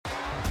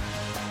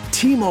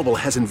T-Mobile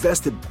has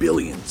invested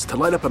billions to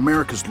light up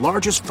America's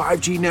largest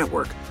 5G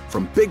network,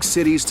 from big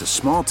cities to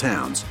small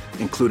towns,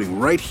 including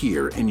right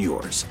here in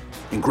yours.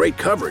 And great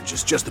coverage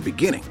is just the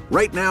beginning.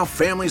 Right now,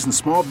 families and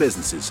small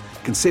businesses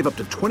can save up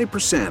to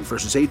 20%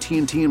 versus AT&T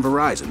and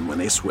Verizon when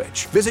they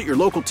switch. Visit your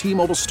local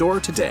T-Mobile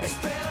store today.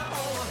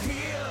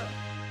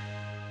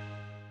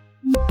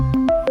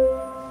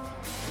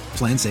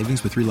 Plan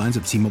savings with 3 lines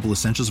of T-Mobile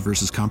Essentials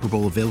versus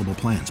comparable available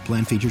plans.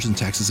 Plan features and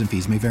taxes and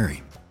fees may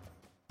vary.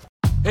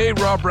 Hey,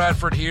 Rob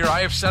Bradford here. I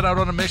have set out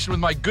on a mission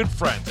with my good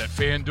friends at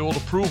FanDuel to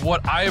prove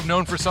what I have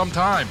known for some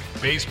time.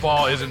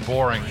 Baseball isn't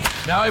boring.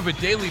 Now I have a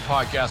daily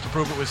podcast to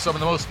prove it with some of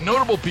the most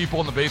notable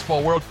people in the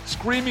baseball world,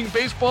 screaming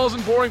baseball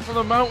isn't boring from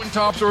the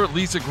mountaintops, or at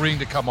least agreeing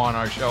to come on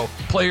our show.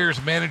 Players,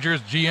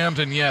 managers, GMs,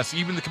 and yes,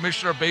 even the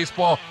commissioner of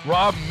baseball,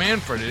 Rob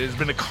Manfred. It has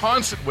been a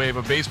constant wave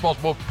of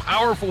baseball's most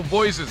powerful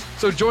voices.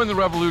 So join the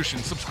revolution.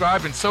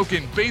 Subscribe and soak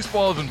in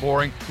Baseball Isn't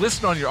Boring.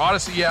 Listen on your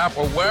Odyssey app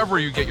or wherever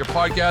you get your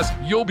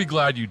podcast. You'll be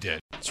glad you did.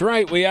 That's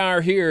right. We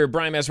are here.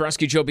 Brian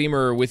Mazeroski, Joe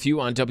Beamer with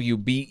you on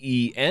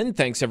WBEN.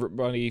 Thanks,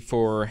 everybody,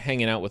 for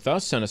hanging out with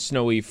us on a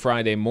snowy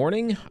Friday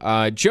morning.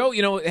 Joe,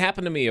 it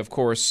happened to me, of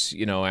course,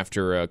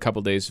 after a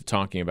couple days of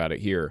talking about it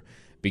here,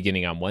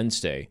 beginning on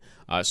Wednesday.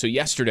 So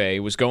yesterday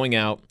was going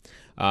out,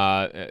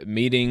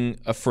 meeting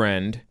a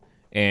friend,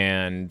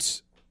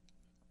 and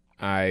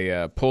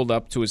I pulled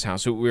up to his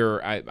house.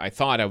 I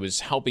thought I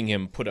was helping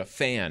him put a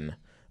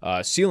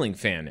ceiling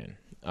fan in.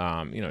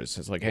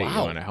 It's like, hey, wow,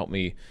 you want to help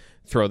me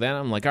throw that?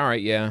 I'm like, all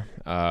right, yeah.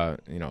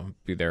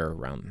 Be there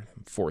around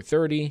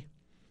 4:30.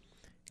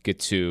 Get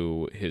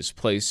to his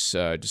place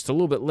just a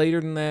little bit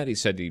later than that. He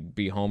said he'd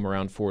be home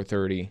around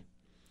 4:30.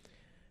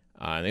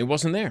 And he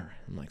wasn't there.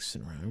 I'm like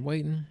sitting around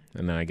waiting.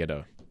 And then I get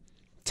a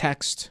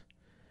text.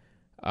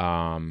 Hey,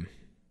 I'm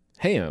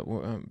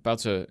about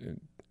to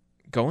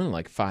go in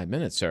like 5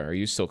 minutes. Are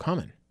you still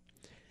coming?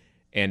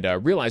 And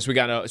realized we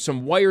got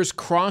some wires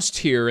crossed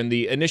here in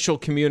the initial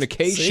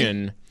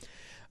communication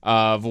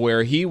of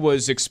where he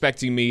was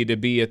expecting me to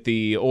be at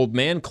the Old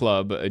Man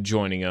Club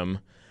joining him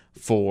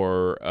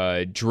for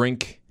a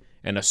drink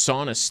and a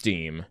sauna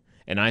steam.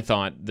 And I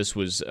thought this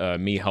was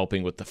me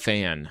helping with the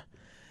fan.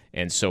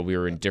 And so we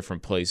were in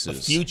different places.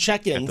 A few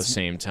check-ins at the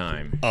same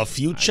time. A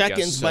few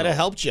check-ins might have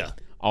helped you.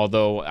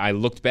 Although I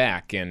looked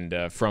back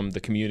and from the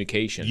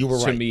communication, you were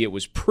right. To me it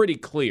was pretty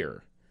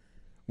clear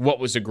what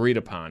was agreed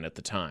upon at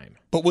the time.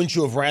 But wouldn't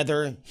you have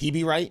rather he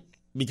be right?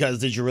 Because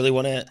did you really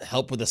want to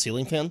help with the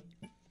ceiling fan?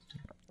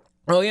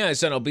 Oh, yeah, I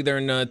said I'll be there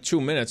in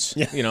 2 minutes.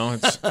 Yeah.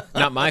 It's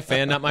not my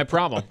fan, not my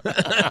problem.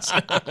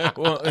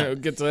 We'll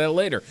get to that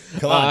later.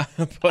 Come on.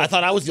 I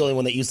thought I was the only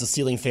one that used the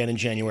ceiling fan in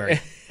January.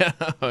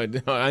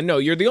 I know.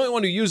 You're the only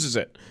one who uses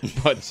it,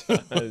 but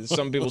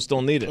some people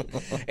still need it.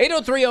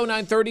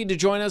 803-0930 to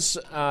join us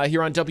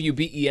here on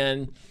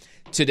WBEN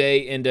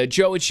today. And,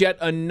 Joe, it's yet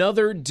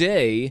another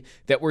day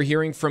that we're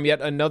hearing from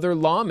yet another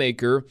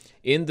lawmaker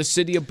in the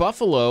city of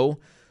Buffalo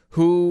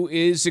who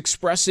is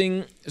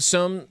expressing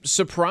some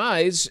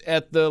surprise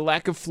at the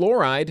lack of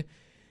fluoride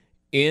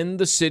in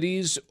the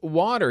city's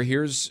water.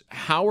 Here's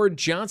Howard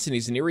Johnson.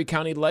 He's an Erie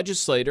County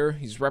legislator.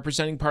 He's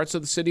representing parts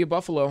of the city of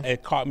Buffalo.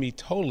 It caught me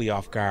totally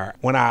off guard.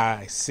 When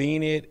I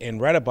seen it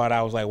and read about it,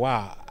 I was like,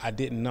 wow, I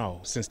didn't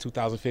know. Since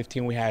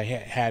 2015, we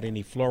had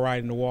any fluoride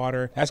in the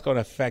water. That's going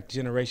to affect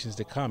generations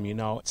to come,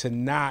 To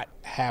not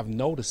have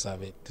notice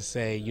of it, to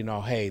say,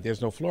 hey,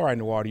 there's no fluoride in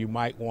the water, you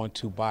might want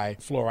to buy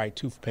fluoride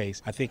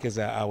toothpaste, I think was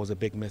a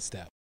big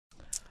misstep.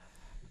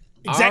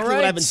 Exactly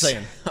what I've been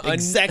saying.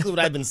 Exactly what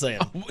I've been saying.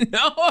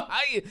 No,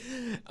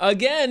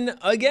 again,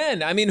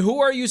 I mean, who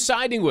are you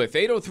siding with?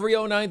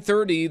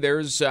 803-0930,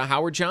 there's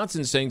Howard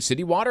Johnson saying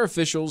city water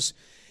officials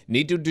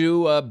need to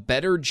do a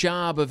better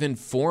job of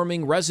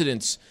informing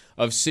residents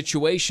of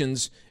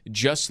situations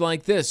just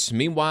like this.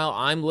 Meanwhile,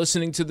 I'm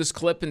listening to this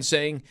clip and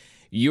saying,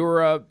 you're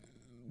a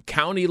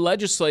county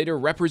legislator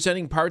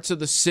representing parts of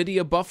the city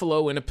of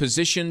Buffalo in a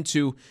position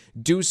to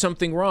do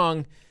something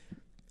wrong,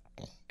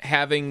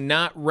 having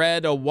not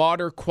read a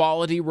water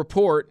quality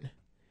report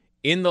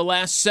in the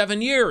last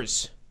 7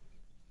 years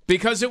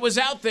because it was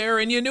out there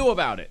and you knew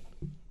about it.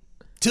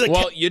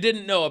 You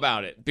didn't know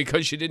about it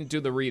because you didn't do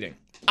the reading.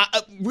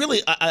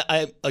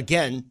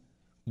 Again,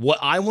 what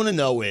I want to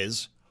know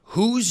is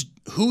whose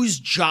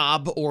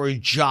job or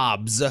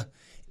jobs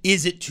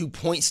is it to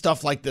point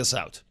stuff like this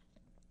out?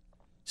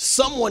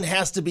 Someone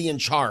has to be in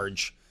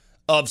charge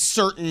of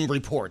certain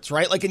reports,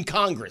 right? Like in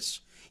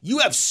Congress, you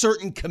have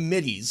certain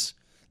committees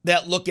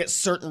that look at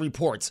certain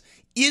reports.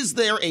 Is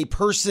there a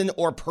person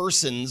or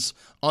persons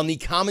on the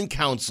Common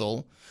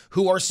Council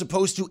who are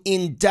supposed to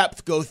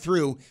in-depth go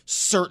through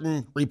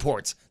certain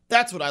reports?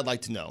 That's what I'd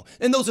like to know.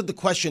 And those are the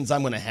questions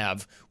I'm going to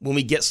have when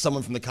we get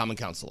someone from the Common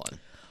Council on.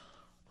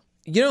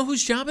 You know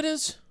whose job it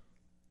is?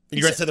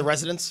 You're going to say the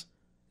residents?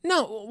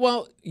 No,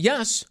 well,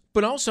 yes,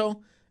 but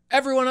also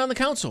everyone on the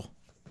council.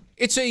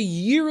 It's a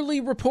yearly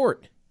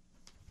report.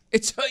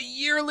 It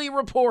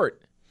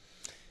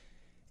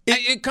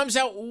comes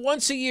out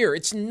once a year.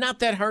 It's not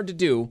that hard to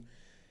do.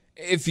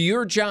 If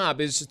your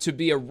job is to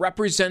be a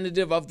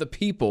representative of the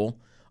people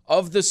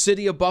of the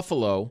city of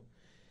Buffalo,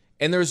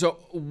 and there's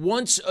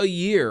once a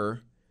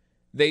year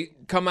they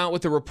come out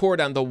with a report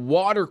on the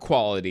water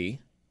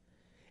quality,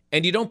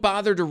 and you don't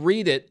bother to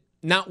read it,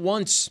 not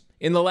once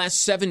in the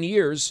last 7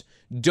 years.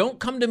 Don't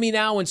come to me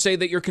now and say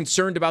that you're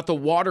concerned about the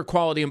water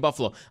quality in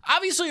Buffalo.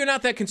 Obviously, you're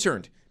not that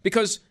concerned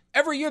because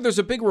every year there's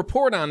a big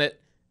report on it,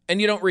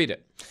 and you don't read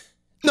it.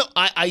 No,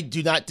 I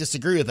do not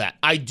disagree with that.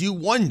 I do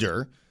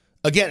wonder,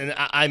 again,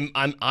 and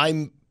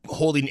I'm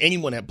holding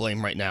anyone at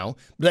blame right now,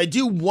 but I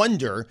do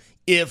wonder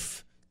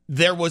if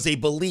there was a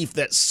belief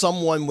that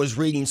someone was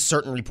reading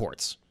certain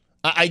reports.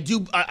 I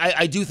do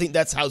think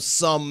that's how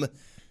some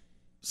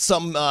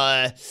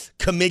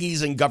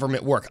committees in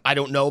government work. I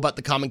don't know about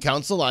the Common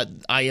Council.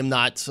 I am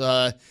not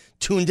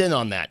tuned in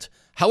on that.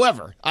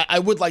 However, I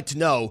would like to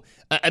know,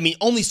 I mean,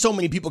 only so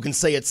many people can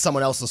say it's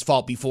someone else's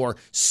fault before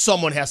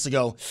someone has to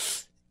go,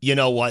 you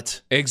know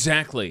what?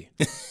 Exactly.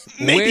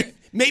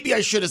 Maybe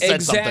I should have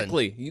said something.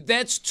 Exactly.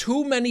 That's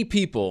too many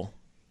people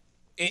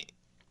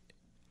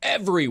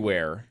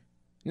everywhere,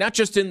 not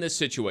just in this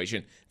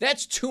situation.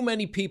 That's too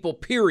many people,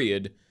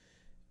 period,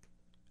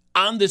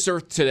 on this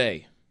earth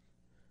today.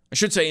 I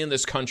should say in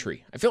this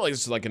country. I feel like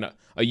this is like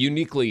a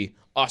uniquely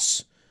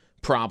us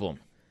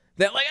problem.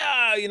 That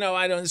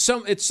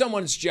it's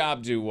someone's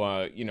job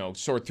to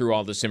sort through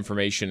all this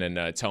information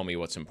and tell me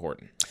what's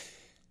important.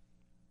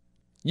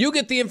 You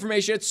get the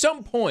information. At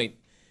some point,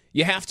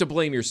 you have to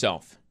blame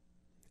yourself.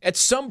 At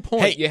some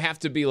point, you have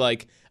to be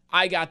like,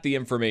 I got the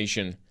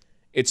information.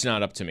 It's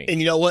not up to me. And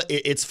you know what?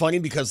 It's funny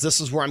because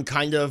this is where I'm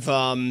kind of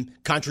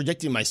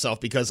contradicting myself,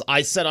 because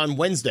I said on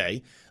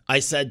Wednesday, I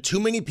said too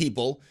many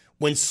people,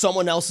 when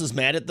someone else is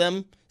mad at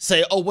them,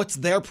 say, oh, what's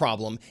their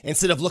problem?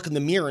 Instead of look in the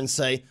mirror and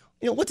say,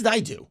 what did I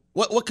do?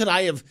 What could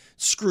I have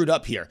screwed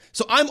up here?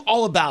 So I'm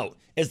all about,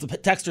 as the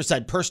texter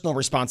said, personal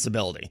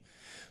responsibility.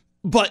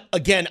 But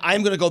again,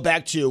 I'm going to go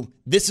back to,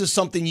 this is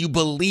something you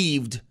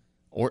believed,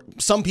 or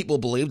some people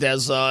believed,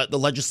 as the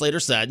legislator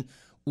said,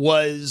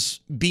 was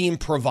being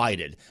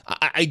provided.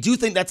 I do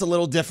think that's a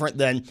little different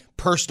than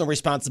personal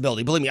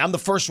responsibility. Believe me, I'm the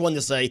first one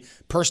to say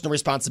personal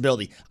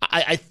responsibility.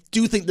 I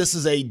do think this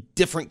is a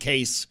different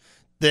case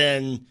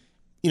than,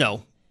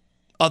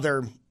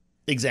 other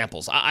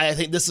examples. I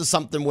think this is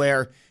something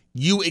where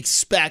you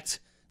expect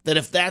that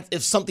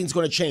if something's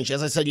going to change,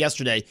 as I said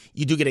yesterday,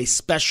 you do get a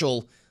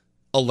special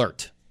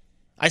alert.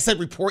 I said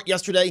report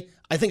yesterday.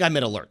 I think I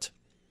meant alert.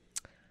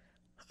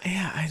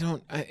 Yeah, I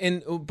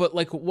don't. But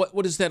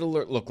what does that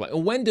alert look like?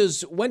 When does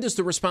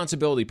the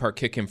responsibility part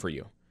kick in for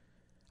you?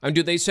 I mean,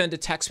 do they send a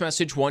text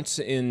message once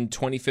in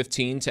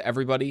 2015 to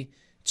everybody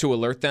to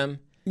alert them?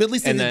 But at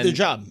least they did their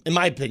job. In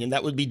my opinion,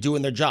 that would be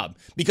doing their job,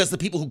 because the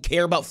people who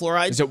care about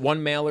fluoride. Is it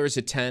one mailer? Is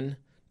it 10?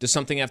 Does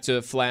something have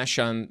to flash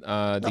on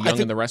the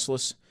Young and the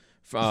Restless,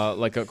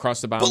 like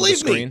across the bottom of the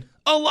screen? Believe me,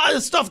 a lot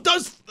of stuff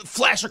does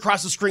flash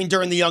across the screen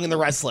during the Young and the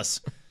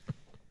Restless.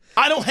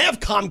 I don't have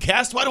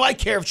Comcast. Why do I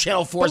care if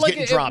Channel 4 is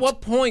getting dropped? At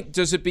what point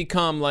does it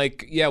become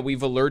like, yeah,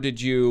 we've alerted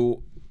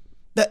you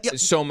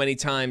so many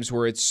times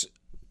where it's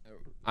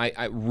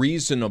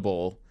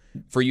reasonable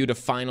for you to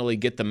finally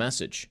get the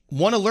message?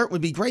 One alert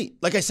would be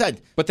great, like I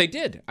said. But they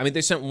did. I mean,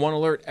 they sent one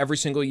alert every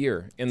single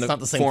year in the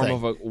form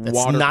of a That's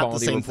water not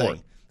quality the same report.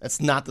 Thing.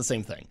 That's not the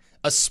same thing.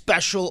 A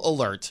special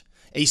alert,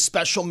 a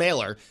special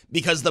mailer,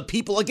 because the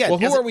people, again... Well,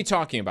 who are we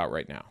talking about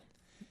right now?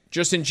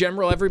 Just in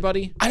general,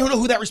 everybody? I don't know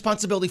who that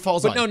responsibility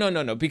falls on.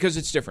 No, because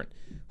it's different.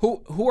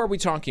 Who are we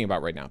talking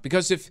about right now?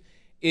 Because if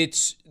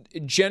it's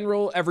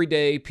general,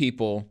 everyday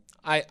people,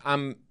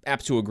 I'm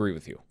apt to agree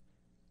with you.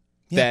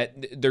 Yeah.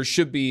 That there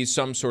should be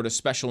some sort of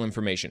special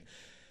information.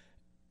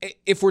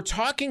 If we're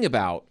talking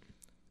about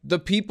the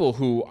people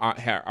who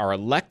are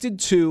elected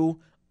to,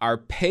 are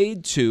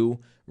paid to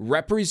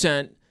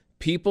represent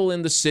people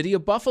in the city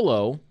of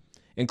Buffalo,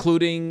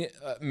 including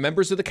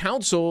members of the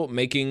council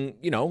making,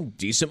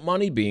 decent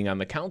money, being on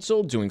the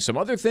council, doing some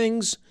other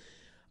things,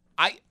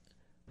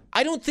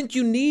 I don't think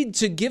you need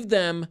to give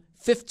them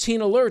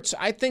 15 alerts.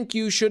 I think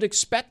you should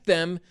expect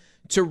them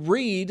to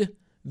read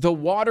the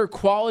water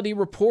quality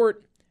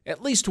report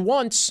at least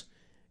once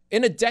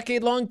in a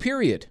decade-long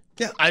period.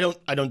 Yeah, I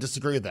don't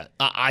disagree with that.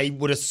 I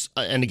would,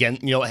 and again,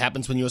 what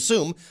happens when you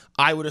assume?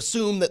 I would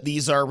assume that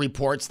these are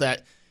reports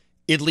that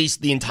at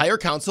least the entire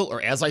council,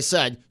 or as I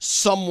said,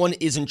 someone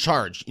is in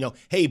charge.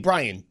 Hey,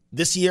 Brian,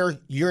 this year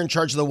you're in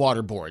charge of the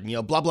water board.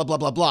 Blah, blah, blah,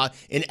 blah, blah,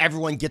 and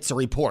everyone gets a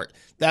report.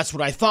 That's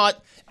what I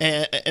thought,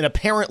 and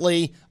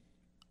apparently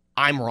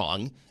I'm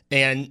wrong.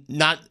 And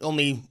not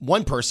only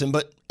one person,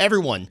 but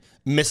everyone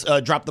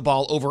dropped the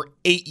ball over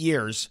 8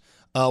 years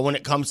when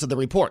it comes to the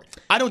report.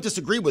 I don't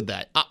disagree with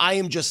that. I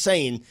am just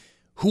saying,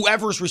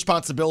 whoever's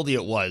responsibility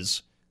it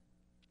was,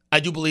 I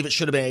do believe it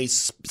should have been a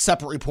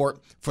separate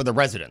report for the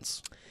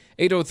residents.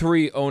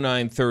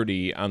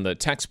 803-0930 on the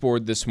text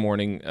board this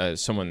morning.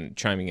 Someone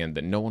chiming in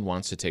that no one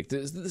wants to take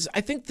this.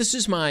 I think this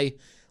is my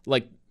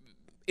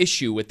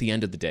issue at the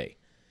end of the day.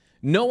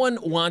 No one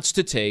wants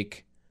to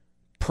take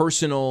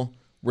personal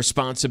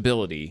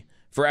responsibility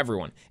for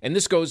everyone. And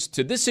this goes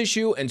to this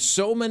issue and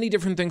so many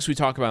different things we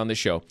talk about on this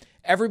show.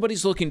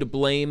 Everybody's looking to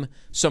blame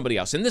somebody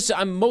else. And this,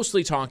 I'm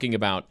mostly talking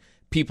about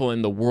people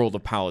in the world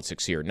of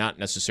politics here, not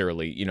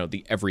necessarily,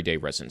 the everyday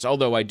residents.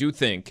 Although I do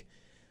think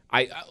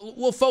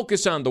we'll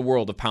focus on the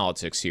world of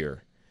politics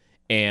here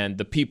and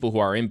the people who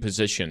are in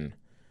position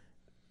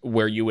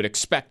where you would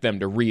expect them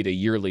to read a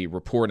yearly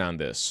report on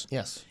this.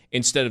 Yes.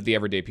 Instead of the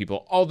everyday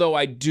people. Although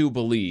I do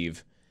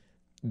believe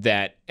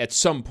that at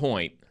some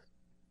point,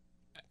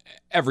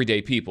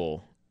 everyday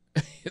people,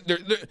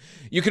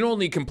 you can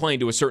only complain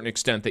to a certain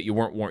extent that you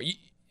weren't warned.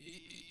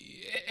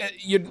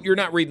 You're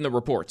not reading the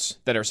reports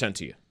that are sent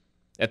to you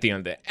at the end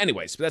of the day.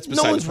 Anyways, that's beside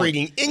the point. No one's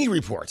reading any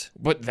report.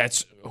 But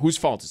that's whose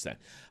fault is that?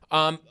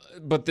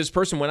 But this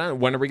person went on,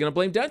 when are we going to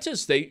blame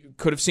dentists? They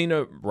could have seen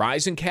a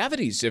rise in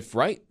cavities if,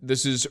 right,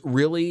 this is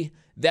really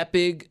that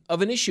big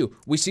of an issue.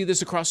 We see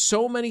this across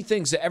so many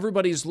things that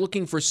everybody is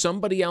looking for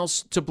somebody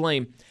else to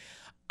blame.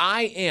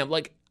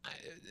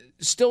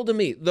 Still to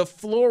me, the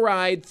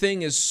fluoride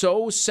thing is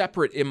so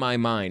separate in my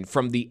mind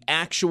from the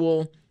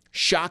actual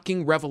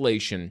shocking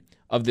revelation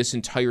of this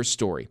entire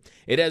story.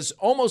 It has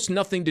almost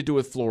nothing to do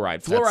with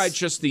fluoride. Fluoride's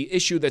just the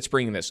issue that's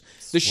bringing this.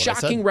 The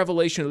shocking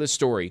revelation of this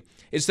story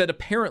is that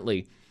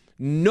apparently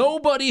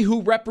nobody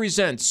who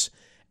represents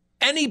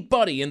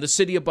anybody in the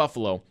city of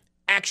Buffalo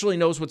actually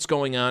knows what's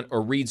going on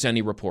or reads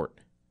any report.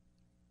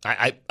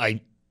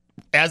 I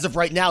as of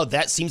right now,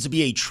 that seems to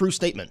be a true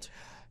statement.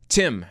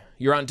 Tim,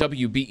 you're on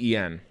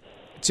WBEN.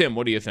 Tim,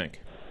 what do you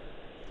think?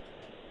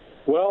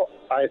 Well,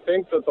 I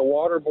think that the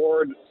Water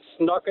Board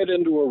snuck it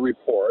into a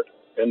report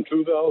in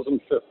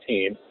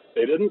 2015.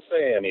 They didn't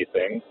say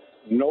anything.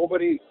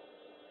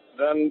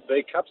 Then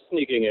they kept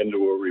sneaking into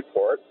a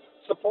report.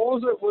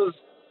 Suppose it was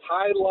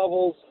high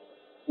level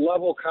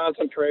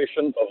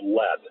concentration of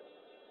lead.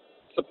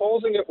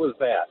 Supposing it was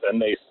that,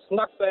 and they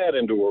snuck that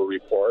into a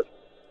report.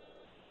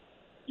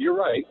 You're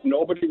right,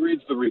 nobody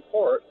reads the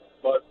report,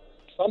 but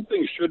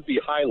something should be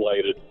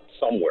highlighted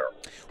somewhere.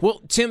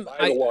 Well, Tim,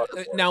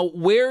 now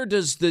where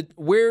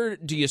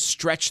do you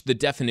stretch the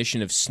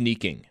definition of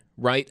sneaking,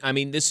 right? I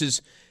mean, this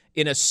is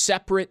in a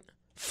separate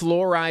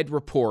fluoride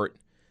report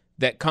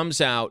that comes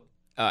out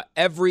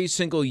every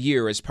single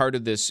year as part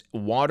of this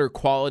water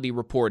quality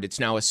report. It's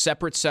now a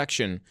separate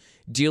section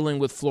dealing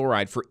with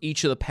fluoride for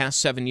each of the past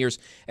 7 years.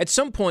 At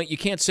some point, you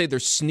can't say they're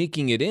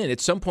sneaking it in. At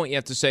some point, you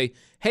have to say,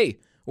 hey,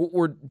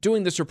 we're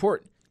doing this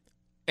report,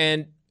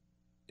 and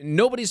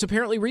nobody's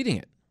apparently reading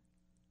it.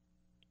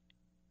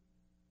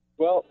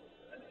 Well,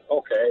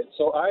 okay,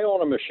 so I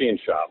own a machine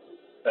shop,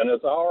 and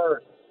it's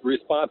our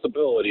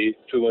responsibility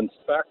to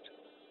inspect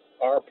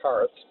our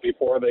parts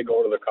before they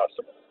go to the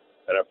customer.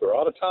 And if they're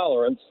out of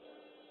tolerance,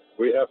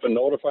 we have to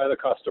notify the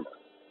customer.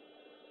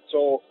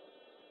 So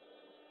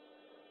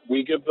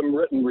we give them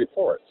written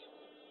reports.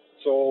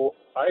 So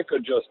I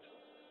could just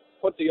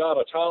put the out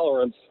of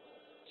tolerance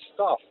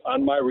stuff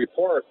on my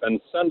report and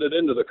send it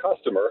into the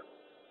customer,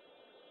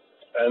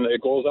 and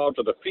it goes out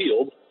to the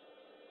field,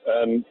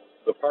 and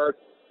the part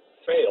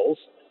fails,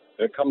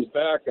 and it comes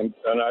back, and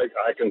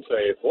I can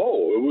say,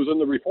 whoa, it was in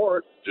the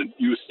report. Did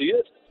you see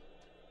it?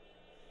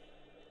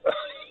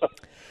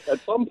 At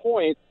some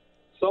point,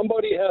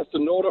 somebody has to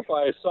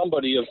notify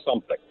somebody of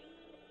something.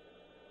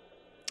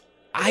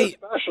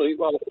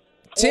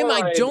 Tim,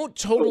 I don't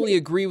totally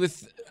agree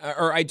with,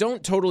 or I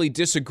don't totally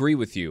disagree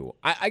with you.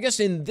 I guess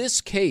in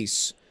this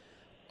case,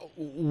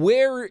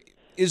 where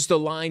is the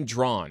line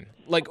drawn?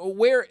 Like,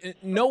 where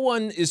no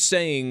one is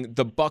saying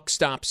the buck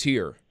stops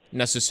here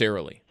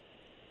necessarily.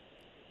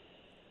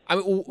 I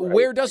mean,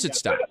 where does it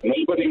stop?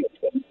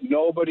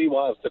 Nobody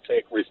wants to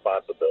take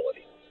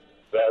responsibility.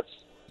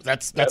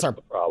 That's our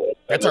problem.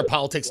 That's our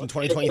politics in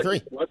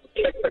 2023. Let's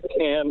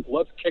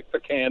kick the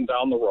can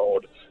down the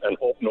road and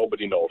hope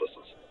nobody notices.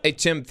 Hey,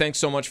 Tim, thanks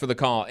so much for the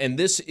call. And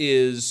this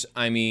is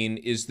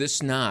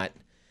this not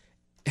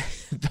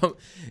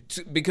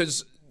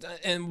because,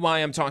 and why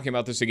I'm talking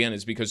about this again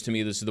is because to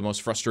me this is the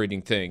most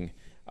frustrating thing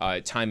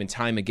time and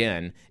time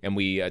again. And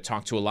we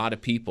talked to a lot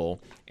of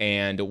people,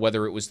 and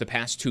whether it was the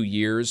past 2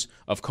 years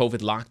of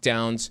COVID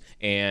lockdowns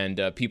and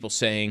people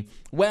saying,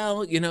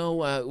 well,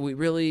 we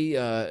really,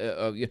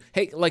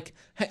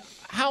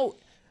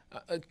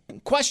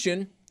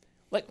 question,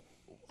 like,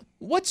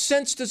 what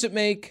sense does it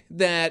make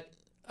that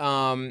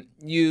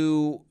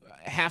you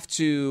have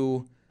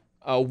to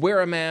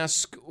wear a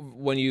mask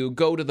when you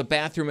go to the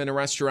bathroom in a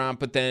restaurant,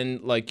 but then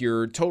like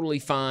you're totally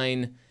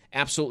fine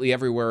absolutely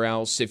everywhere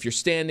else? If you're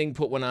standing,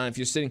 put one on. If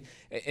you're sitting,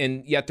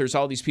 and yet there's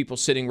all these people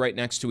sitting right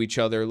next to each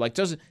other, like,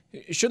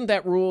 shouldn't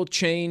that rule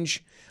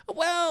change?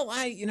 Well,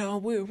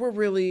 we're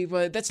really,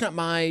 that's not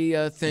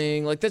my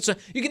thing. Like,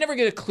 you can never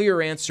get a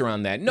clear answer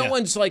on that. No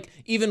one's like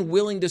even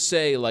willing to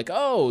say like,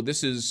 oh,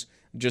 this is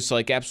just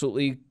like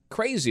absolutely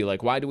crazy.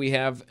 Like, why do we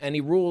have any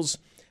rules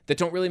that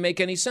don't really make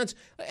any sense?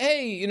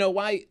 Hey,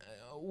 why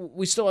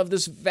we still have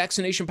this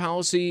vaccination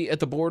policy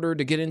at the border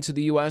to get into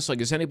the U.S.?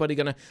 Like, is anybody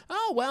going to,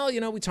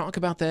 we talk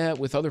about that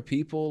with other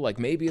people. Like,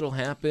 maybe it'll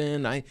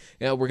happen.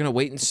 We're going to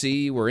wait and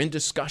see. We're in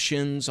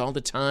discussions all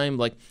the time.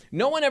 Like,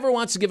 no one ever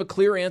wants to give a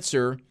clear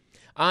answer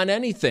on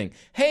anything.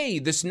 Hey,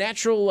 this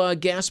natural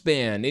gas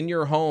ban in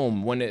your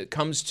home when it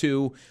comes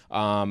to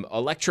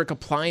electric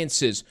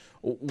appliances.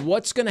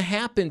 What's going to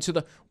happen to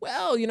the,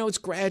 well, it's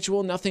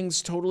gradual.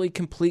 Nothing's totally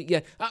complete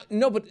yet.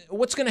 No, but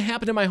what's going to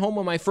happen to my home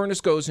when my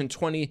furnace goes in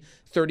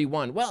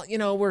 2031? Well,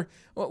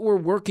 we're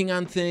working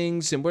on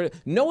things, and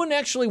no one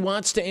actually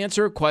wants to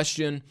answer a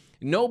question.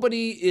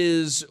 Nobody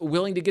is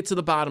willing to get to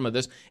the bottom of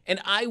this, and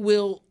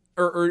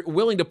or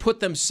willing to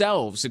put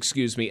themselves,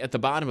 at the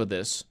bottom of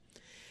this.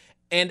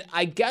 And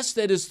I guess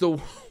that is the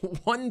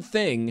one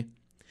thing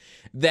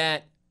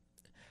that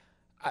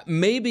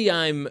maybe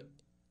I'm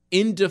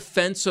in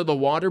defense of the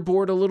water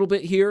board a little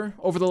bit here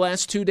over the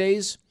last 2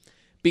 days,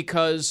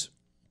 because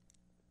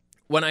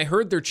when I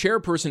heard their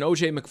chairperson,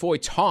 O.J. McFoy,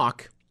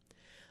 talk,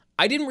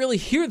 I didn't really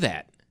hear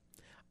that.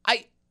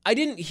 I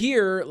didn't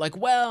hear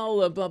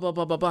blah, blah, blah,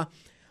 blah, blah.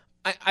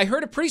 I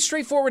heard a pretty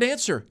straightforward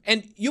answer,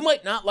 and you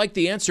might not like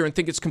the answer and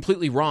think it's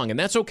completely wrong, and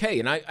that's okay.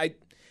 And I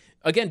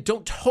again,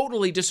 don't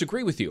totally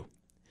disagree with you.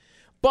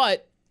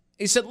 But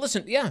he said,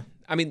 listen,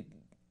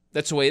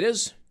 that's the way it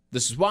is.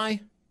 This is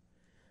why.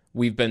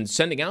 We've been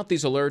sending out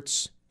these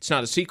alerts. It's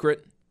not a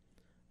secret.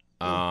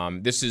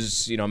 This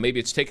is, maybe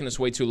it's taken us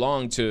way too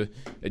long to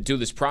do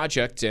this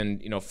project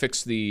and,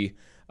 fix the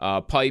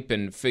pipe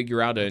and figure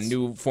out a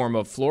new form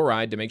of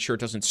fluoride to make sure it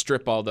doesn't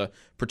strip all the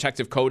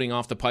protective coating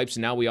off the pipes.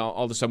 And now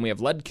all of a sudden we have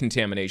lead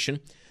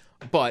contamination.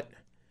 But,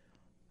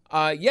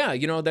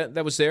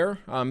 that was there.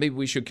 Maybe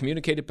we should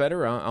communicate it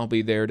better. I'll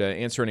be there to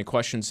answer any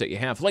questions that you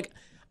have.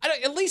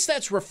 At least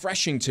that's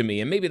refreshing to me.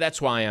 And maybe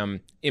that's why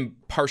I'm in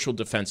partial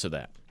defense of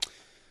that.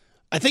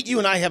 I think you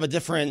and I have a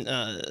different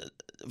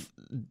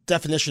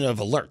definition of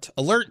alert.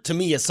 Alert to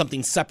me is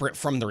something separate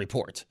from the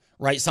report,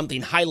 right?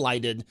 Something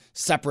highlighted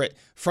separate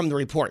from the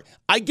report.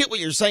 I get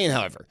what you're saying,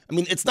 however.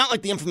 It's not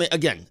like the information,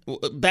 again,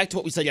 back to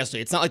what we said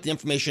yesterday, it's not like the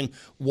information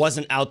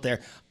wasn't out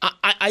there.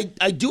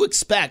 I do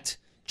expect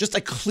just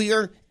a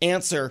clear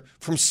answer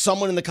from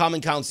someone in the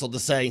Common Council to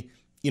say,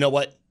 you know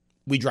what,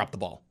 we dropped the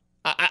ball.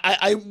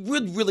 I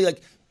would really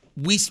like...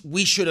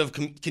 We should have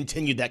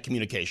continued that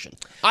communication.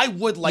 I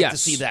would like to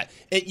see that.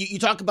 You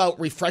talk about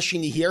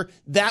refreshing to hear.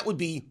 That would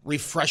be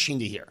refreshing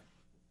to hear.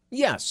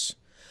 Yes.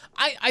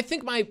 I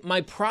think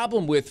my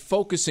problem with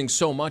focusing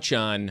so much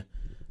on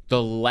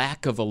the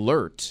lack of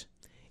alert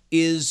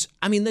is,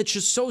 that's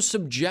just so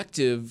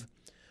subjective,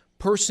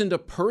 person to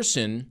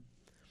person,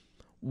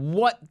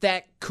 what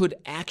that could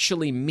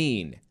actually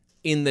mean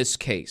in this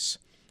case.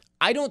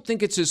 I don't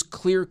think it's as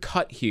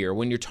clear-cut here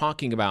when you're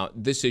talking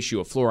about this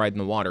issue of fluoride in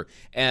the water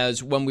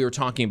as when we were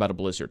talking about a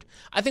blizzard.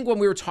 I think when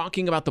we were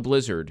talking about the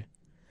blizzard,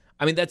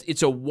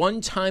 it's a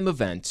one-time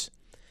event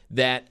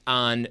that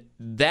on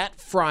that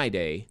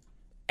Friday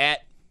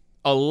at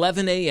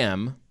 11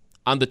 a.m.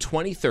 on the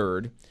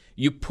 23rd,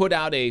 you put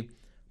out a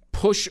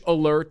push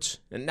alert,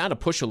 not a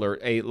push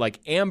alert, a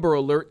Amber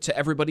Alert to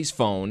everybody's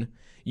phone.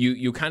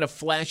 You kind of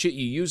flash it.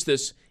 You use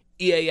this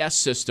EAS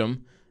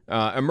system,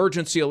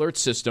 emergency alert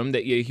system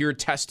that you hear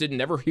tested and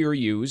never hear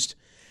used.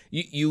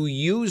 You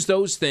use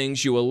those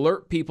things. You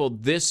alert people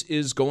this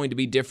is going to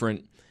be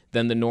different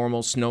than the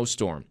normal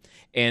snowstorm.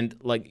 And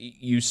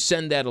you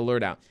send that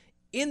alert out.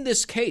 In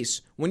this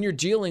case, when you're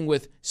dealing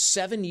with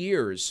 7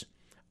 years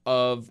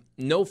of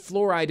no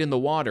fluoride in the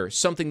water,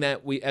 something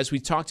that as we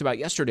talked about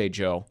yesterday,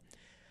 Joe,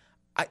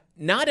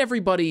 not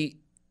everybody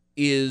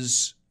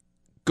is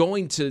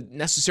going to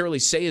necessarily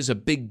say is a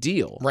big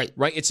deal. Right.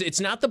 It's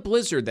not the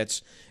blizzard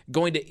that's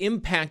going to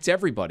impact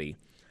everybody.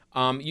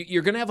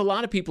 You're going to have a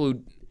lot of people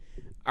who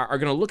are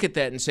going to look at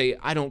that and say,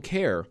 I don't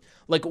care.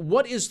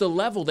 What is the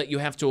level that you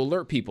have to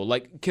alert people?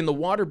 Can the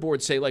water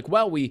board say,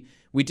 well, we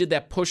did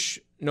that push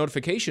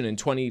notification in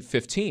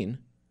 2015?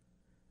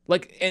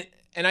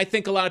 And I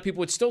think a lot of people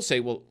would still say,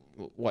 well,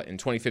 what, in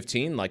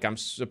 2015? I'm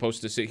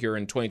supposed to sit here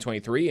in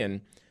 2023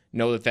 and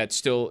know that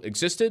still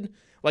existed?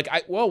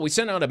 We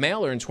sent out a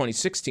mailer in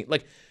 2016.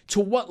 To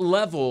what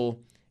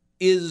level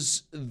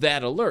is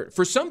that alert?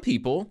 For some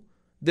people,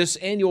 this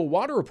annual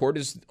water report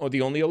is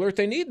the only alert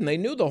they need, and they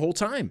knew the whole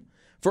time.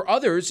 For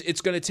others,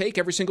 it's going to take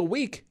every single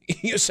week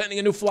you're sending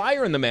a new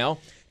flyer in the mail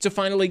to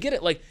finally get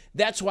it.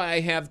 That's why I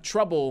have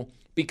trouble,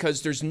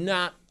 because there's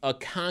not a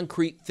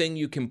concrete thing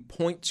you can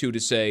point to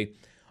say,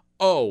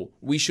 oh,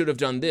 we should have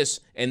done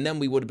this, and then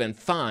we would have been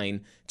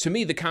fine. To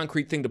me, the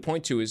concrete thing to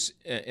point to is,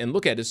 and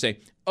look at is say,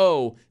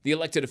 oh, the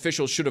elected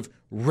officials should have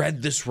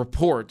read this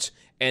report,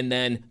 and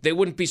then they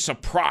wouldn't be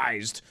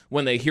surprised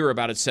when they hear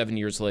about it 7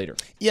 years later.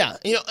 Yeah,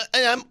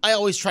 and I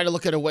always try to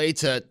look at a way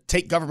to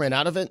take government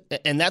out of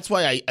it, and that's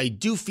why I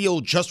do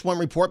feel just one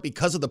report,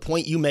 because of the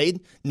point you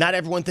made. Not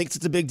everyone thinks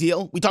it's a big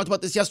deal. We talked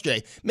about this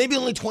yesterday. Maybe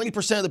only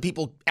 20% of the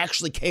people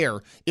actually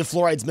care if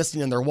fluoride's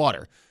missing in their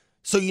water.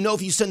 So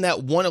if you send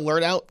that one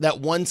alert out, that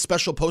one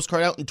special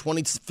postcard out in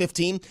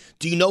 2015,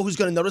 do you know who's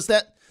going to notice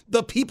that?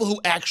 The people who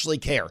actually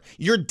care.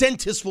 Your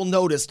dentist will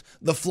notice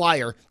the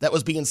flyer that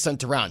was being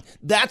sent around.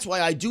 That's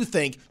why I do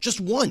think just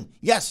one.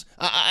 Yes,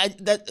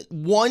 that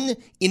one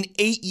in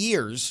 8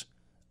 years,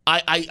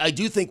 I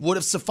do think would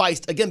have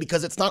sufficed, again,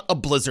 because it's not a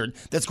blizzard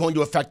that's going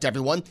to affect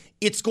everyone.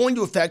 It's going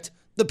to affect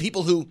the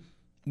people who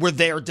were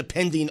there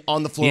depending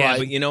on the fluoride. Yeah,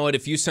 but you know what?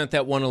 If you sent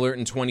that one alert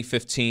in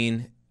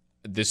 2015,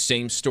 the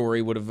same story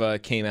would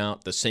have came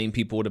out. The same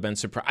people would have been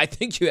surprised. I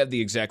think you have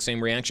the exact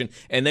same reaction.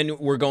 And then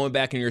we're going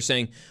back and you're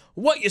saying,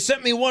 what, you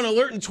sent me one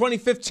alert in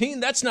 2015?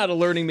 That's not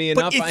alerting me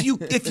enough. But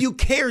if you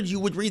cared,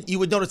 you would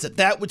notice it.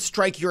 That would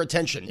strike your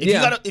attention.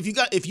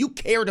 If you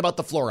cared about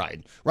the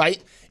fluoride,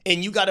 right?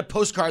 And you got a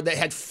postcard that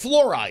had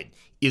fluoride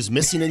is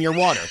missing in your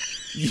water.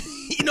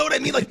 You know what I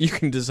mean? Like, you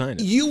can design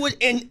it. You would,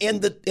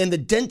 and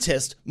the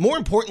dentist, more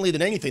importantly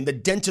than anything, the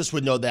dentist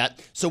would know that.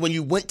 So when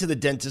you went to the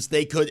dentist,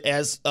 they could,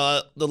 as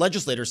the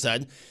legislator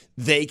said,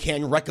 they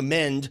can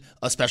recommend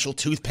a special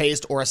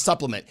toothpaste or a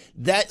supplement.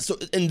 So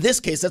in this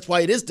case, that's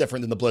why it is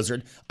different than the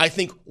blizzard. I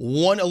think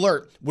one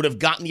alert would have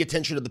gotten the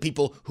attention of the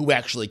people who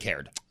actually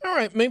cared. All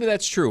right, maybe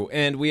that's true.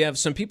 And we have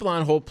some people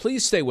on hold.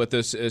 Please stay with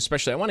us,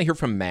 especially I want to hear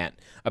from Matt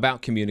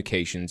about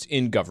communications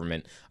in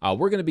government.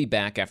 We're going to be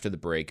back after the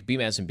break.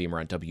 Beamaz and Beamer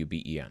on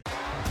WBEN.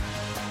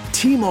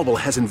 T-Mobile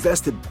has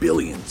invested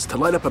billions to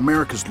light up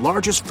America's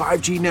largest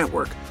 5G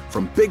network,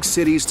 from big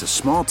cities to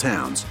small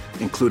towns,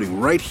 including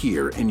right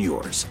here in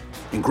yours.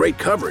 And great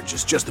coverage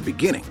is just the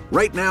beginning.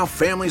 Right now,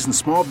 families and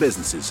small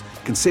businesses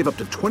can save up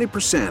to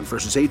 20%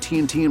 versus AT&T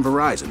and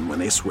Verizon when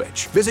they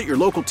switch. Visit your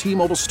local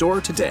T-Mobile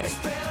store today.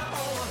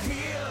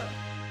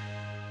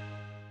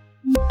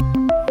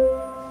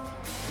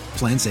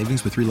 Plan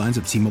savings with 3 lines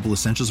of T-Mobile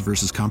Essentials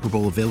versus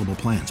comparable available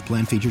plans.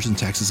 Plan features and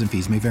taxes and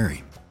fees may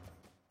vary.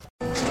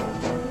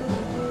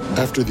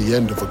 After the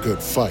end of a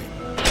good fight,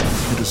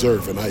 you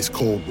deserve an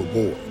ice-cold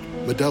reward.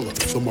 Modelo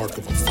is the mark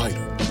of a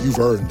fighter. You've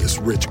earned this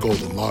rich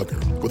golden lager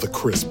with a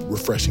crisp,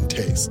 refreshing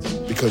taste.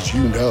 Because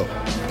you know,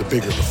 the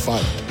bigger the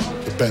fight,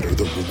 the better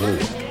the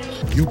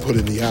reward. You put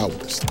in the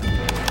hours,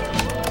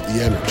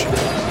 the energy,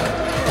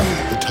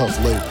 the tough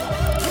labor.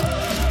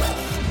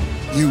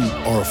 You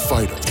are a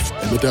fighter,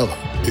 and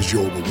Modelo is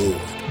your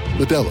reward.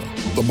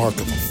 Modelo, the mark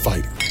of a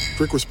fighter.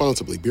 Drink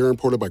responsibly. Beer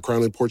imported by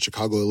Crown Imports,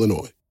 Chicago,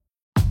 Illinois.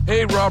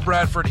 Hey, Rob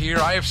Bradford here.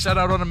 I have set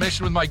out on a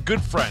mission with my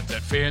good friends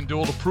at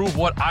FanDuel to prove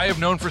what I have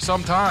known for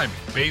some time.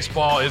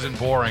 Baseball isn't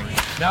boring.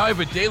 Now I have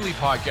a daily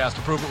podcast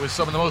to prove it with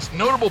some of the most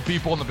notable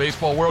people in the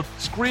baseball world,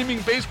 screaming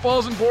baseball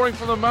isn't boring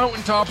from the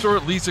mountaintops, or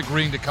at least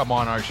agreeing to come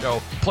on our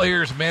show.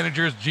 Players,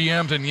 managers,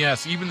 GMs, and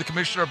yes, even the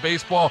commissioner of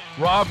baseball,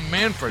 Rob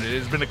Manfred. It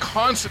has been a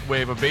constant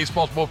wave of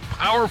baseball's most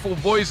powerful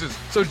voices.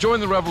 So join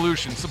the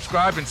revolution.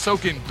 Subscribe and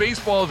soak in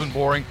Baseball Isn't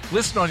Boring.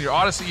 Listen on your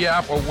Odyssey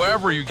app or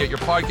wherever you get your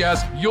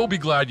podcasts. You'll be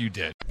glad you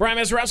did. Brian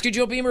Mazurowski,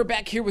 Joe Beamer,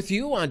 back here with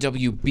you on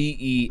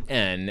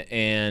WBEN,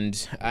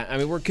 and I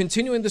mean, we're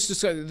continuing this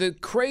discussion. The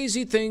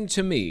crazy thing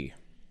to me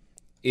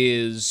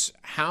is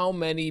how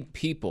many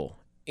people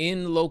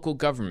in local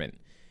government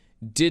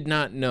did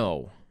not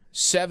know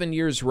 7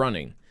 years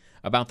running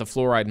about the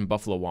fluoride in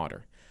Buffalo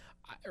water,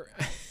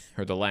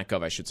 or the lack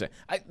of, I should say.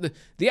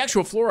 The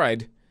actual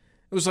fluoride, it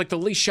was like the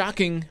least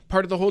shocking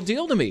part of the whole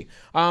deal to me.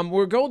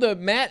 We'll go to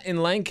Matt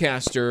in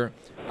Lancaster.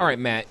 All right,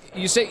 Matt,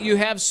 you say you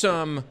have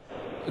some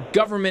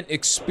government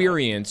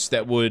experience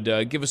that would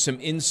give us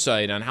some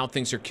insight on how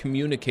things are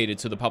communicated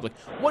to the public.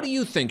 What do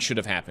you think should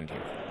have happened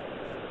here?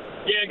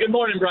 Yeah, good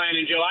morning, Brian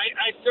and Joe.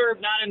 I served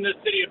not in the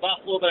city of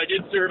Buffalo, but I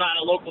did serve on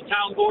a local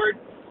town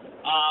board.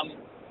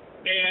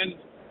 And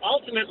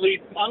ultimately,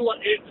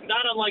 it's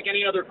not unlike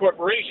any other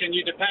corporation.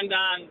 You depend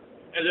on,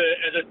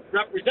 as a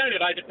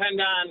representative, I depend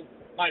on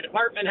my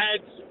department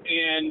heads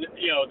and,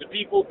 the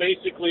people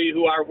basically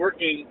who are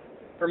working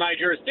for my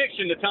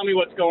jurisdiction to tell me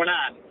what's going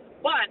on.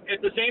 But at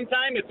the same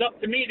time, it's up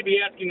to me to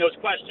be asking those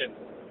questions.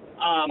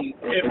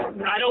 If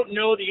I don't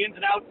know the ins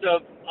and outs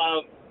of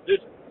this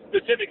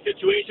specific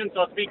situation,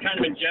 so I'll speak kind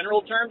of in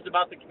general terms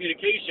about the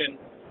communication.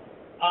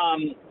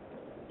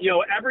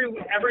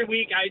 Every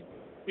week I'd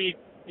be,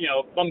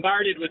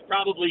 bombarded with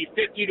probably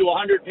 50 to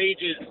 100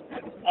 pages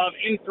of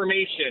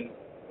information,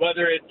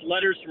 whether it's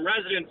letters from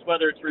residents,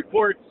 whether it's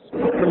reports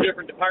from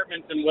different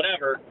departments and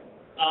whatever.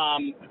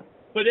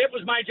 But it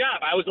was my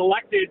job. I was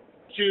elected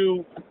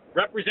to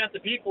represent the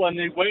people, and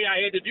the way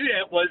I had to do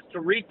that was to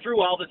read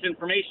through all this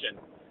information.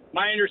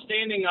 My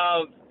understanding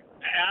of,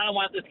 I don't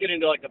want this to get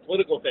into like a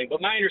political thing, but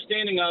my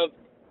understanding of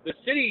the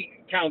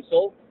city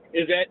council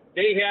is that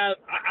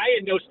I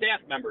had no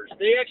staff members.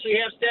 They actually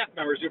have staff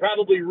members who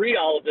probably read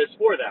all of this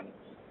for them.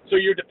 So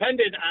you're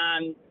dependent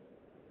on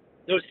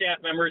those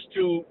staff members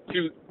to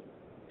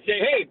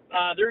say, hey,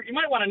 you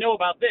might want to know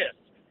about this.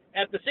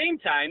 At the same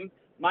time,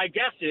 my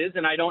guess is,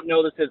 and I don't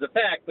know this as a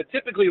fact, but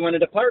typically when a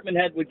department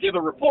head would give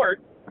a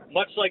report,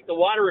 much like the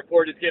water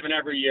report is given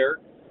every year,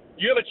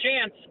 you have a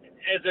chance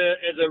as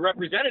a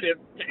representative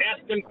to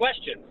ask them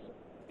questions.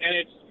 And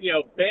it's,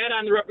 bad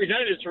on the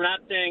representatives for not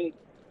saying,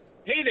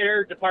 hey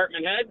there,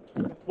 department head,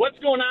 what's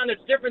going on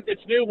that's different,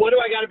 that's new? What do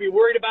I got to be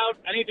worried about?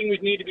 Anything we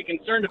need to be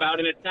concerned about?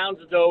 And it sounds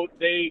as though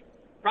they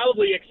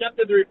probably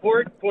accepted the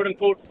report, quote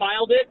unquote,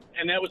 filed it,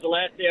 and that was the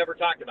last they ever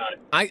talked about it.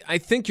 I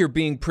think you're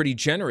being pretty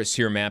generous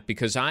here, Matt,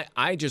 because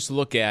I just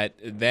look at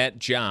that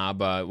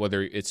job,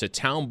 whether it's a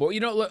town board.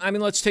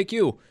 Let's take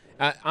you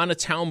on a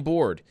town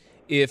board.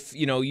 if,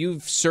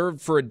 you've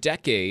served for a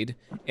decade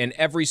and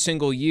every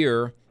single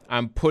year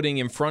I'm putting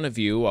in front of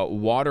you a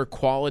water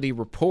quality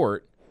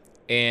report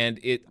and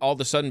it all of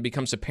a sudden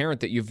becomes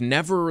apparent that you've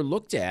never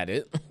looked at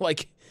it,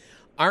 like,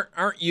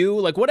 aren't you,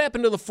 like, what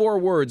happened to the 4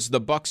 words, the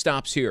buck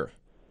stops here?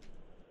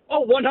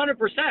 Oh, 100%.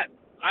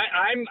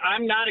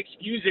 I'm not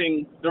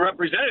excusing the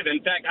representative.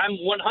 In fact, I'm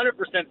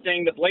 100%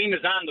 saying the blame is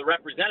on the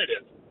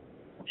representative.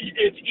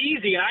 It's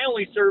easy, and I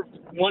only served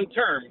 1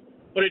 term,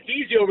 but it's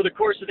easy over the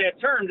course of that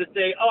term to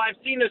say, oh, I've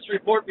seen this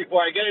report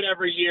before. I get it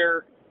every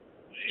year.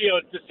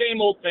 It's the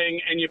same old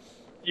thing, and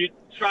you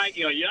try,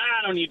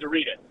 I don't need to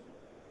read it.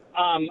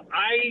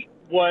 I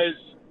was,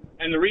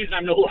 and the reason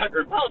I'm no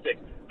longer in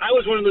politics, I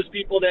was one of those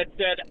people that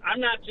said, I'm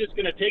not just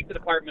going to take the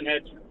department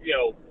head's,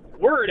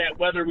 word at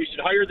whether we should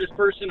hire this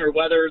person or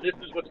whether this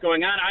is what's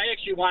going on. I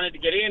actually wanted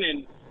to get in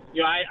and,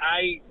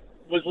 I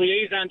was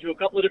liaison to a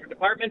couple of different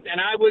departments,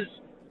 and I was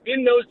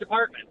in those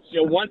departments,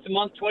 once a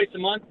month, twice a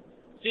month,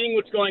 seeing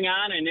what's going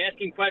on and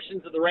asking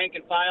questions of the rank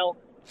and file.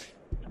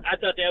 I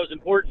thought that was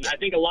important. I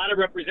think a lot of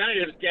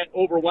representatives get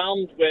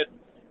overwhelmed with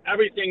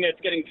everything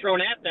that's getting thrown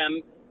at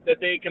them that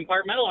they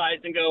compartmentalize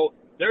and go,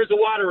 there's a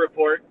water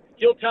report.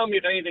 He'll tell me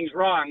if anything's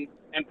wrong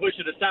and push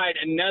it aside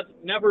and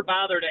never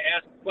bother to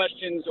ask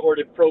questions or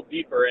to probe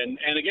deeper. And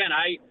again,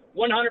 I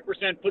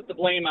 100% put the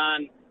blame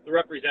on the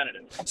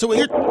representative. So when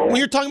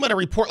you're talking about a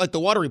report like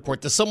the water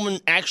report, does someone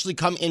actually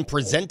come and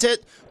present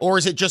it, or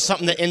is it just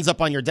something that ends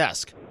up on your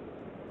desk?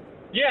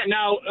 Yeah,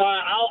 now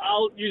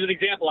I'll use an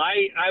example.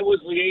 I was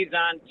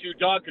liaison to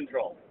dog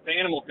control, to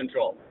animal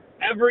control.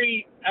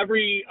 Every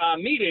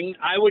meeting,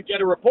 I would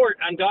get a report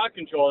on dog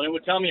control, and it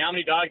would tell me how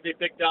many dogs they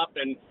picked up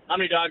and how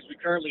many dogs we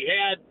currently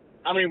had,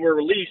 how many were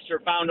released or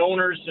found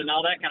owners, and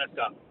all that kind of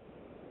stuff.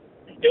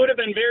 It would have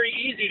been very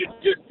easy to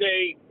just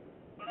say,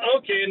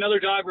 okay, another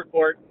dog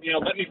report,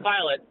 let me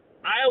file it.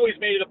 I always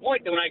made it a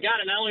point that when I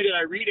got it, not only did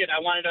I read it, I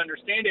wanted to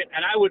understand it,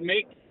 and I would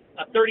make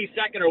a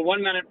 30-second or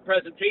 1-minute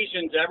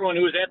presentation to everyone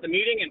who was at the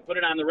meeting and put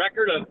it on the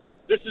record of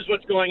this is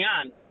what's going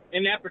on.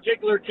 In that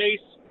particular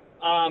case,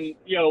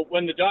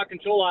 when the dog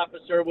control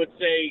officer would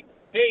say,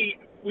 hey,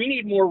 we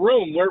need more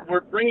room.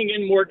 We're bringing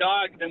in more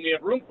dogs than we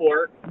have room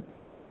for.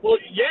 Well,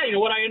 yeah, you know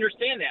what? I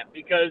understand that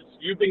because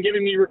you've been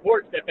giving me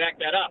reports that back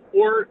that up.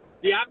 Or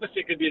the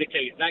opposite could be the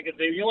case. And I could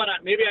say, you know what?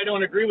 Maybe I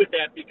don't agree with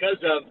that because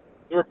of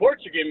the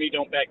reports you're giving me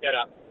don't back that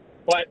up.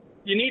 But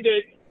you need to,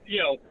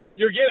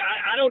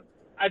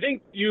 I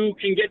think you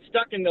can get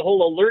stuck in the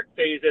whole alert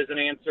phase as an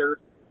answer.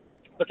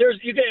 But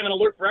you can have an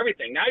alert for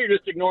everything. Now you're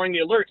just ignoring the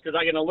alerts because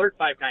I get an alert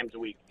 5 times a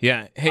week.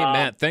 Yeah. Hey,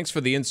 Matt, thanks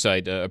for the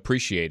insight.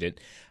 Appreciate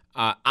it.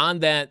 On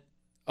that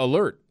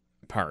alert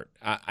part,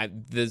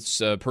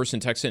 this person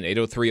texts in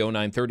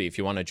 803-0930 if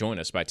you want to join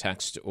us by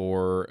text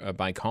or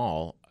by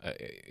call.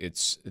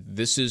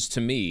 This is, to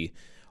me,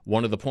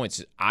 one of the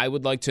points I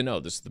would like to know.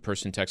 This is the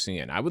person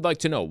texting in. I would like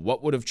to know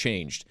what would have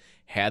changed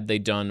had they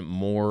done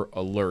more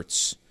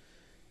alerts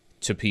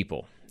to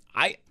people.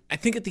 I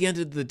think at the end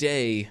of the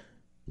day,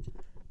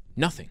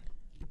 nothing.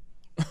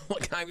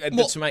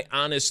 That's my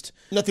honest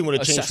nothing would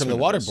have changed from the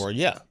water assessment of board,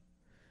 yeah.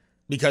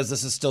 Because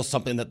this is still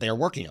something that they are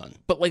working on.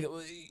 But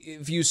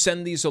if you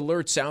send these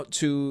alerts out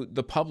to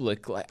the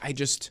public, I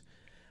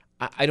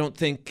don't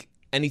think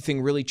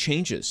anything really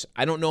changes.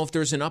 I don't know if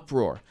there's an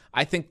uproar.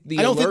 I think the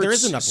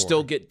alerts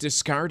still get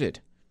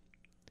discarded.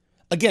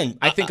 Again,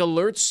 I think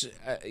alerts,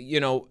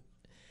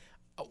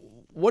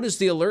 what does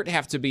the alert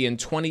have to be in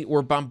 20?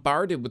 We're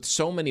bombarded with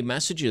so many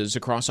messages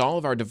across all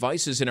of our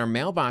devices in our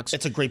mailbox.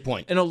 It's a great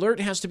point. An alert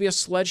has to be a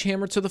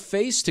sledgehammer to the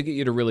face to get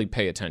you to really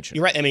pay attention.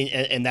 You're right. I mean,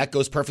 and that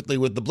goes perfectly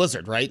with the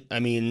blizzard, right? I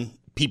mean,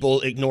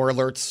 people ignore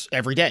alerts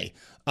every day.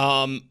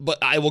 But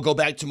I will go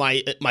back to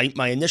my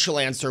initial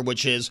answer,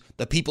 which is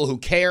the people who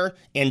care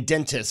and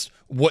dentists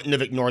wouldn't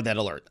have ignored that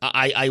alert.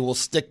 I will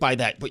stick by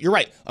that. But you're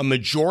right. A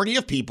majority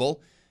of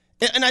people,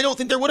 and I don't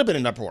think there would have been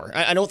an uproar.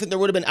 I don't think there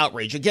would have been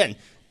outrage. Again,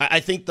 I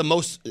think the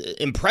most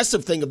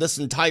impressive thing of this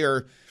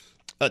entire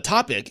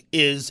topic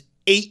is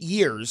 8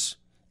 years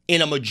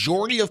and a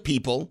majority of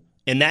people,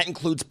 and that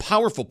includes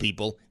powerful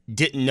people,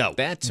 didn't know.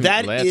 That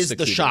is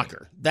the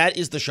shocker. That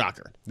is the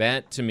shocker.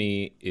 That to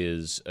me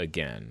is,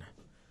 again,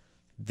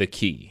 the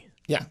key.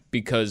 Yeah.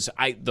 Because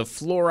the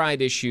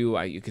fluoride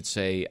issue, you could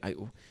say,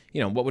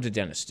 what would a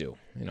dentist do?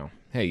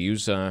 Hey,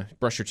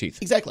 brush your teeth.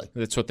 Exactly.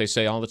 That's what they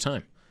say all the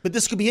time. But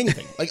this could be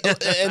anything.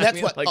 And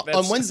that's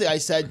on Wednesday I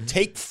said,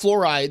 take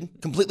fluoride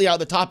completely out of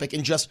the topic,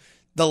 and just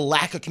the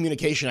lack of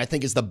communication, I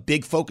think, is the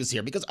big focus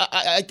here. Because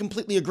I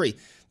completely agree.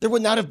 There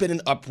would not have been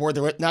an uproar.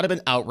 There would not have been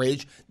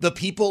outrage. The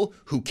people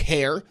who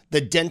care,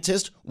 the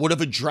dentist, would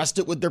have addressed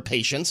it with their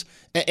patients.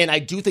 And I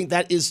do think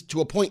that is,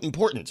 to a point,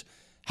 important.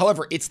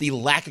 However, it's the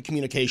lack of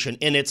communication,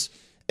 and it's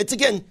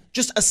again,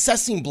 just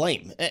assessing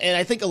blame. And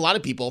I think a lot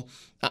of people,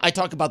 I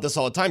talk about this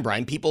all the time,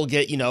 Brian, people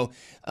get,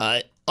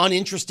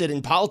 uninterested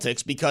in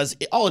politics because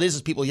all it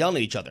is people yelling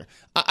at each other.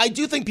 I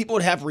do think people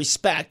would have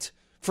respect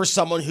for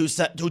someone who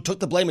took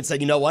the blame and said,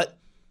 you know what?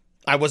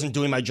 I wasn't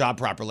doing my job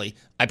properly.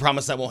 I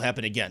promise that won't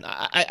happen again.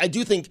 I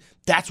do think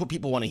that's what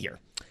people want to hear.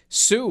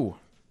 Sue,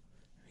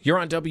 You're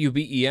on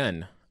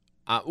WBEN.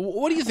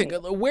 What do you think?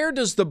 Where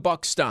does the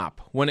buck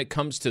stop when it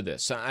comes to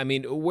this? I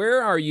mean,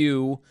 where are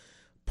you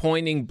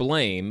pointing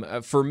blame?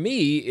 For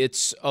me,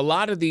 it's a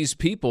lot of these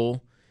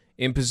people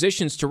in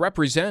positions to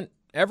represent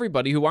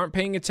everybody who aren't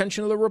paying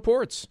attention to the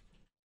reports.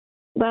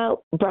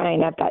 Well,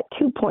 Brian, I've got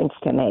 2 points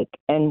to make.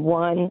 And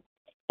one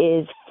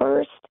is,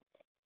 first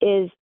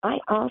is I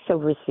also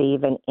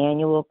receive an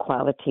annual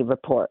quality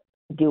report.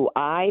 Do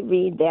I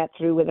read that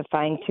through with a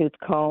fine-tooth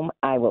comb?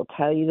 I will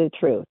tell you the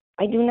truth.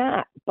 I do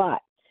not, but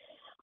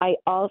I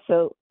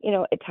also,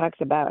 it talks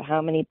about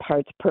how many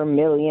parts per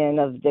million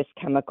of this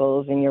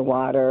chemicals in your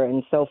water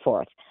and so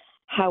forth.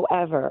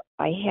 However,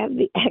 I have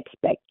the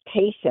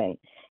expectation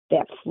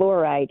that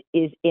fluoride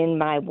is in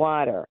my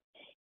water.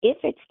 If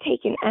it's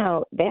taken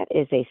out, that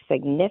is a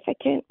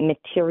significant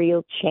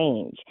material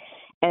change.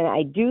 And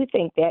I do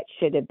think that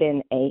should have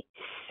been a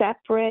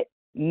separate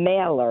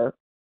mailer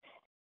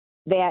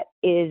that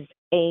is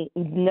a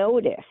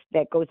notice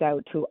that goes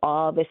out to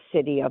all the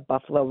city of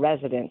Buffalo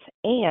residents.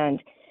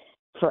 And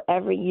for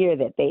every year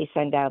that they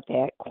send out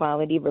that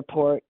quality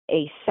report,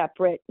 a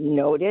separate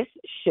notice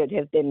should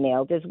have been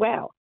mailed as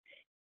well.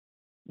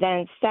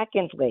 Then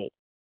secondly,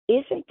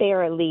 isn't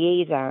there a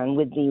liaison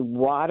with the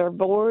water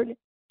board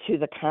to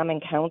the Common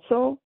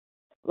Council?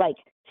 Like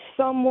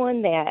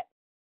someone that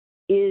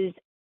is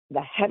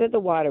the head of the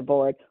water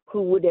board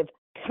who would have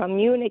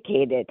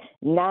communicated,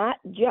 not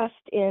just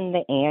in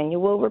the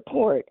annual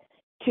report,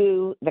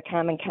 to the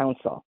Common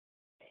Council,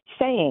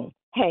 saying,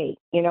 hey,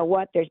 you know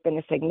what, there's been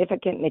a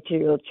significant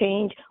material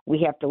change.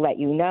 We have to let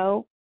you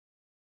know.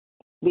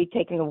 We've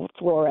taken the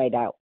fluoride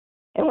out.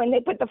 And when they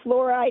put the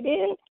fluoride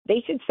in,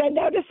 they should send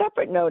out a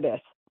separate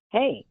notice.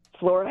 Hey,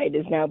 fluoride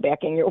is now back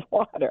in your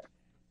water.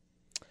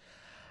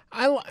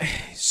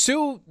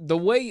 Sue, the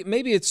way,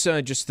 maybe it's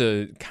just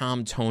the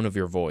calm tone of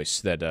your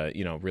voice that,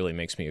 really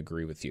makes me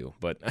agree with you.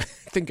 But I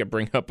think I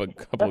bring up a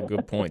couple of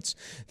good points.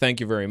 Thank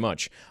you very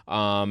much.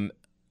 I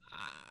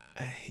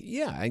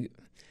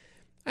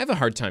have a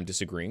hard time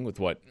disagreeing with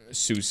what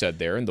Sue said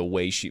there and the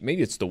way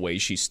maybe it's the way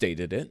she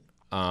stated it,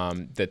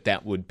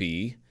 that would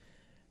be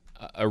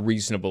a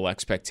reasonable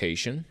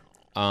expectation.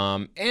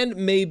 And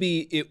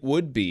maybe it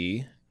would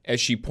be, as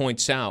she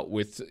points out,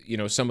 with,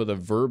 some of the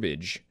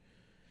verbiage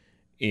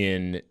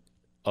in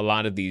a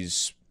lot of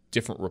these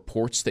different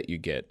reports that you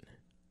get.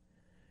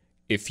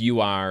 If you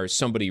are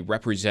somebody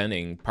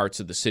representing parts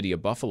of the city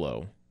of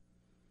Buffalo,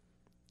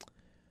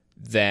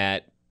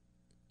 that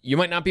you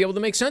might not be able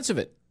to make sense of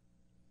it.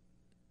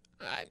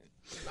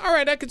 All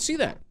right, I could see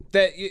that.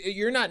 That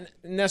you're not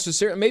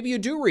necessarily, maybe you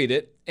do read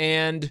it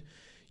and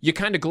you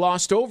kind of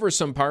glossed over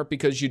some part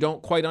because you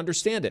don't quite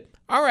understand it.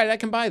 All right, I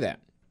can buy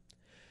that.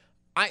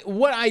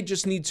 What I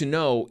just need to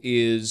know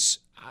is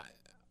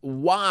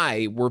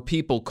why were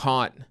people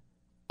caught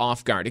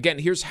off guard? Again,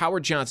 here's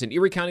Howard Johnson,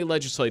 Erie County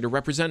legislator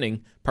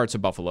representing parts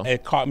of Buffalo.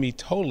 It caught me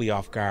totally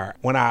off guard.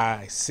 When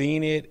I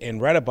seen it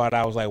and read about it,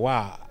 I was like,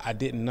 wow, I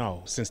didn't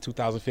know. Since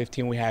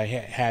 2015, we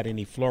had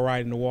any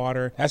fluoride in the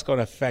water. That's going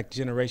to affect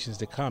generations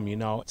to come,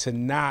 To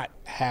not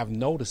have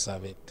notice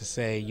of it, to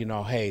say,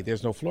 hey,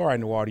 there's no fluoride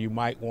in the water, you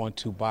might want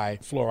to buy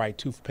fluoride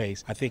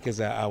toothpaste, I think was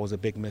a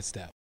big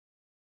misstep.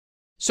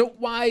 So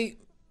why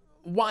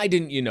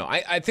didn't you know?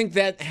 I think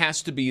that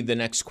has to be the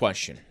next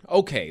question.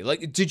 Okay,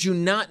 did you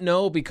not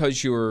know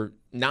because you're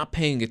not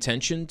paying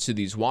attention to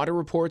these water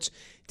reports?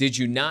 Did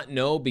you not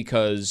know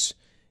because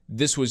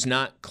this was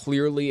not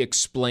clearly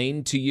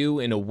explained to you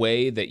in a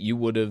way that you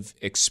would have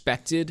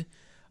expected?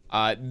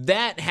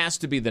 That has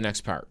to be the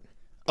next part.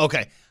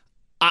 Okay,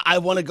 I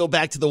want to go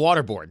back to the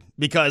water board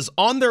because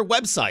on their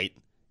website,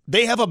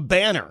 they have a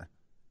banner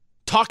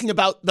talking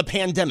about the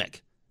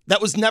pandemic. That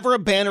was never a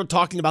banner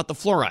talking about the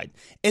fluoride.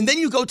 And then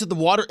you go to the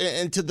water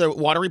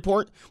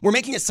report. We're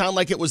making it sound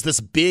like it was this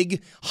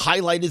big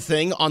highlighted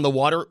thing on the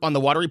water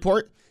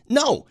report.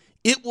 No,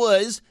 it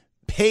was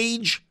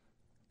page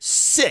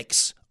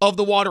 6 of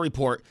the water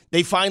report.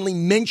 They finally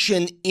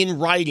mention in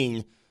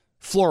writing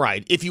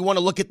fluoride. If you want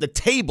to look at the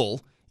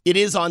table, it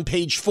is on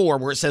page 4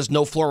 where it says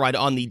no fluoride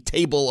on the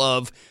table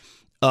of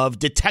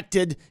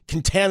detected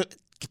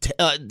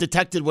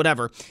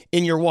whatever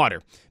in your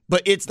water.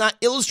 But it's not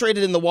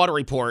illustrated in the water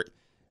report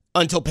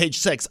until page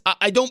 6.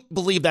 I don't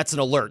believe that's an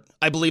alert.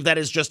 I believe that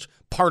is just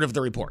part of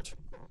the report.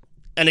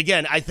 And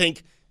again, I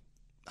think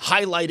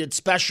highlighted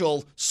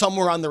special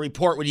somewhere on the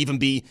report would even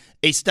be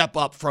a step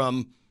up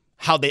from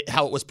how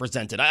it was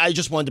presented. I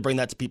just wanted to bring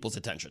that to people's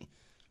attention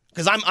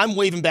because I'm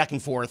waving back and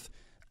forth.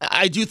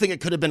 I do think it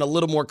could have been a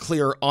little more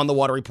clear on the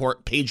water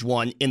report, page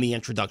 1 in the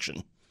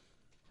introduction.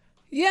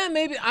 Yeah,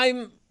 maybe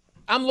I'm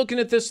looking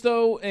at this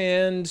though,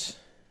 and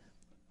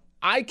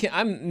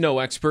I'm no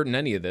expert in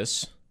any of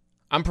this.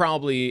 I'm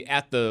probably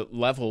at the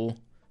level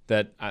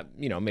that,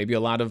 maybe a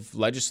lot of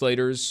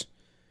legislators,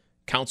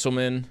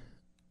 councilmen,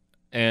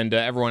 and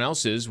everyone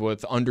else is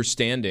with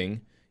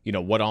understanding,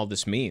 what all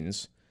this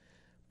means.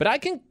 But I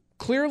can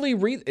clearly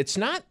read, it's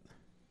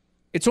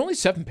only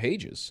 7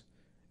 pages,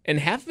 and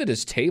half of it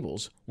is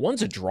tables.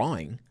 One's a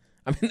drawing.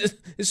 I mean,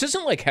 this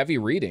isn't like heavy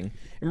reading.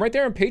 And right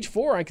there on page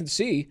 4, I can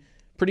see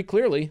pretty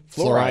clearly.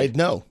 Fluoride,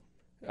 no.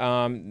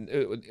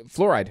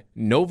 Fluoride,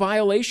 no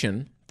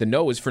violation. The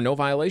no is for no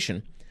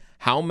violation.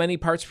 How many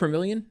parts per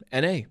million?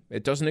 NA.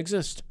 It doesn't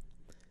exist.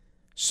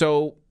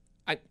 So,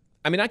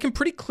 I mean, I can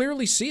pretty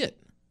clearly see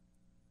it.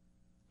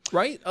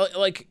 Right?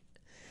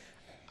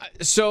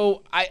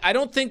 So I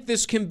don't think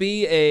this can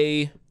be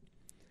a...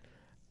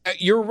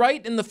 You're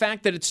right in the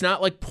fact that it's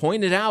not like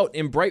pointed out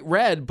in bright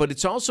red, but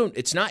it's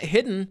not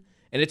hidden,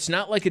 and it's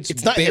not like it's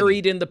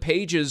buried in the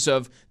pages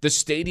of the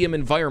Stadium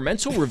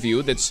Environmental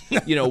Review that's,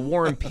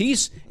 War and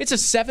Peace. It's a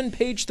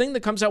 7-page thing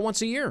that comes out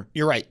once a year.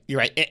 You're right.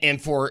 And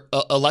for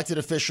elected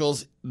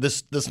officials,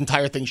 this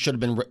entire thing should have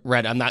been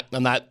read. I'm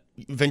not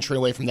venturing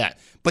away from that.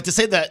 But to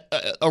say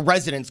that a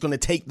resident's going to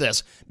take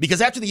this,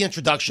 because after the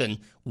introduction,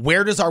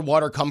 where does our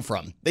water come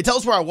from? They tell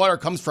us where our water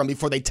comes from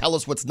before they tell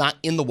us what's not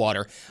in the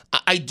water.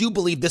 I do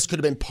believe this could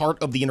have been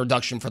part of the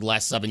introduction for the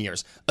last 7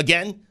 years.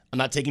 Again, I'm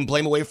not taking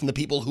blame away from the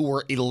people who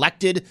were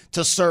elected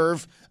to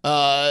serve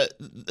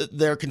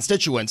their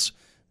constituents,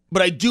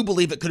 but I do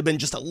believe it could have been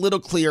just a little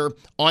clear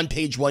on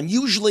page 1.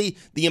 Usually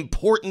the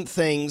important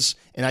things,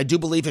 and I do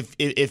believe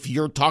if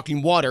you're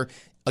talking water,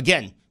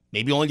 again,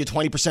 maybe only to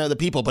 20% of the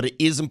people, but it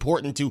is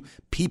important to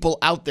people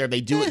out there.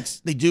 They do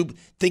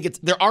think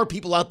there are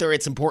people out there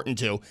it's important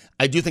to.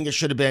 I do think it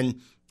should have been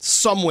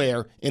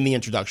somewhere in the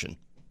introduction.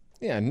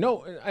 Yeah,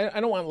 no, I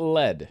don't want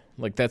lead.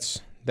 Like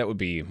that would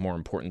be more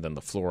important than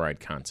the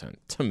fluoride content,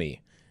 to me,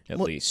 at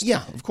least.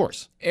 Yeah, of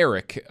course.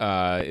 Eric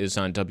is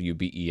on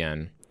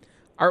WBEN.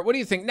 Art, what do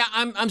you think? Now,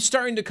 I'm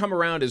starting to come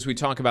around as we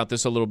talk about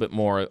this a little bit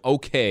more.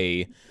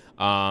 Okay,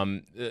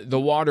 the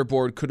water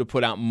board could have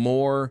put out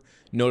more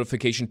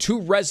notification to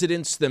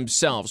residents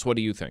themselves. What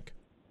do you think?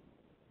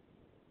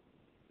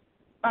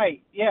 I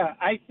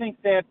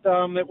think that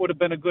it would have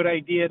been a good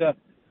idea to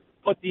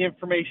put the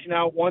information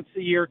out once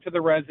a year to the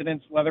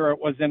residents, whether it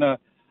was in a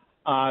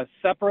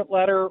separate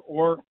letter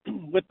or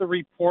with the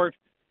report,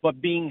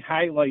 but being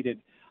highlighted.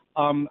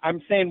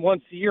 I'm saying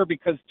once a year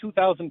because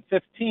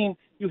 2015,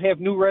 you have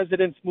new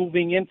residents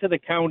moving into the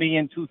county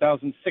in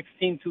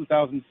 2016,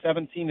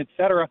 2017, et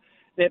cetera,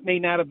 that may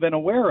not have been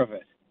aware of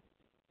it.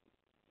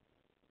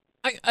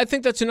 I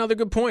think that's another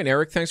good point,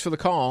 Eric. Thanks for the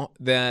call.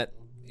 That,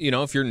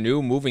 if you're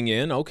new moving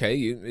in, okay,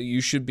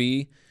 you should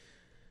be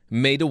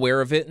made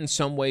aware of it in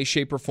some way,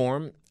 shape, or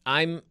form.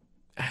 I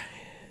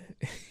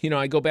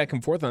go back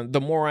and forth on it. The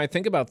more I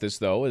think about this,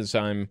 though, as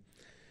I'm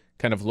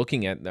kind of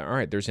looking at, all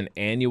right, there's an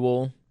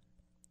annual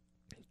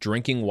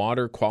drinking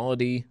water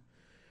quality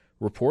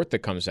report that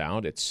comes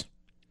out. It's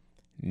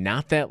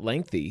not that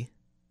lengthy.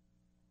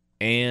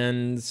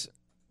 And,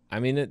 I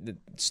mean, it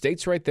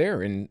states right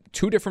there in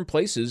two different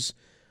places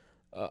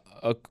in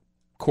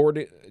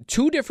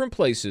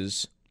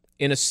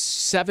a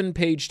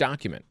 7-page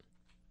document.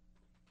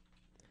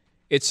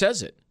 It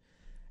says it.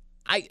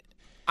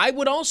 I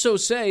would also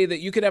say that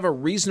you could have a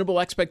reasonable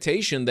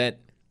expectation that,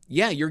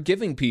 yeah, you're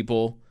giving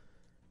people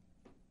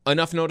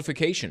enough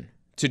notification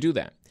to do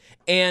that.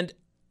 And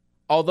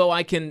although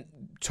I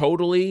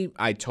totally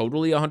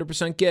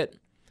 100% get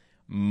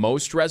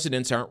most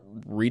residents aren't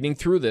reading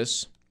through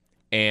this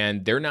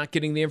and they're not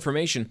getting the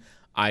information,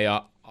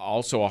 I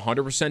also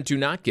 100% do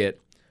not get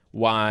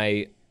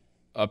why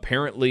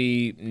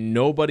apparently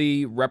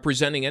nobody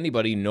representing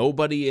anybody,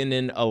 nobody in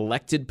an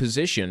elected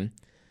position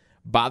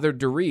bothered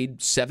to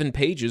read 7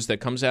 pages that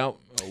comes out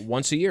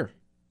once a year.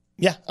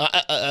 Yeah.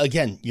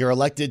 Again, you're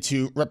elected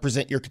to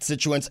represent your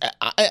constituents.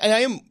 I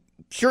am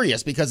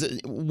curious because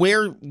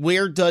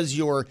where does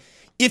your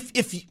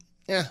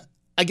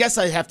I guess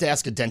I have to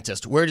ask a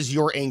dentist, where does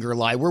your anger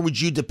lie? Where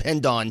would you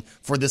depend on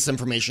for this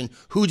information?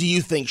 Who do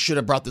you think should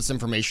have brought this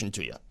information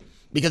to you?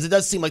 Because it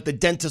does seem like the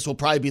dentist will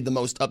probably be the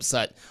most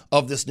upset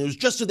of this news,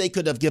 just so they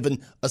could have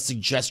given a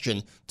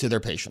suggestion to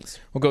their patients.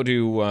 We'll go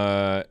to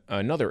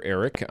another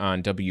Eric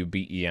on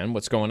WBEN.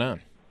 What's going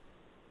on?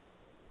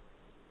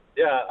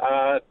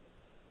 Yeah,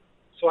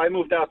 so I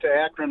moved out to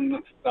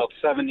Akron about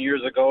 7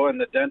 years ago, and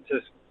the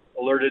dentist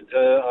alerted to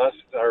us,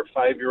 our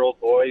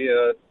 5-year-old boy,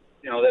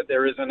 that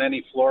there isn't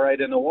any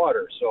fluoride in the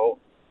water. So,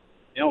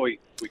 we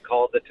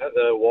called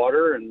the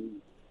water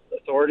and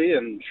authority,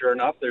 and sure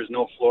enough, there's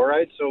no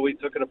fluoride. So we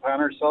took it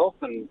upon ourselves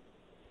and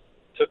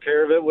took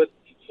care of it with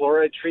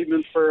fluoride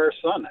treatment for our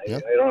son. I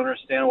don't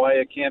understand why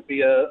it can't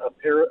be a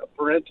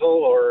parental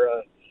or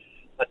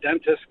a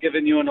dentist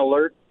giving you an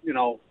alert.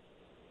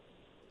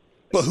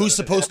 But who's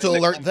supposed to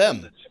alert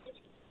them?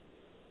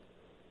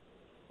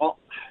 Well,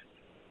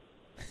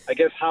 I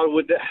guess how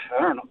would that?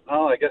 I don't know.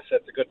 Oh, I guess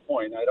that's a good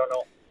point. I don't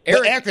know.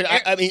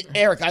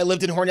 Eric, I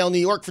lived in Hornell, New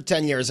York for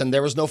 10 years, and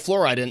there was no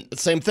fluoride. And the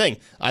same thing.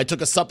 I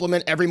took a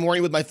supplement every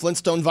morning with my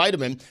Flintstone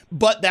vitamin,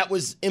 but that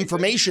was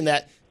information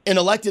that an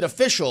elected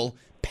official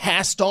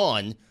passed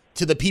on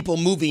to the people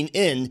moving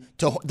in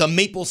to the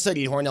Maple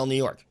City, Hornell, New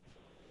York.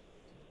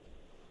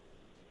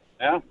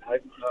 Yeah.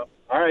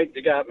 All right,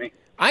 you got me.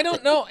 I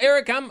don't know,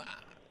 Eric.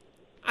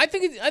 I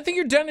think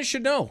your dentist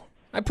should know.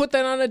 I put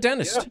that on a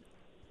dentist. Yeah.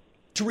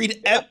 To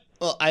read,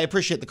 I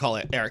appreciate the call,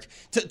 Eric.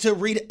 To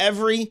read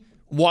every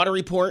water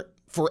report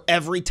for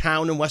every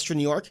town in Western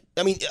New York?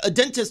 I mean, a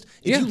dentist,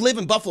 if you live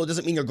in Buffalo,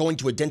 doesn't mean you're going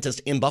to a dentist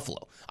in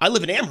Buffalo. I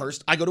live in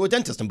Amherst. I go to a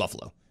dentist in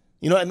Buffalo.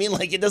 You know what I mean?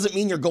 Like, it doesn't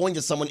mean you're going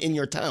to someone in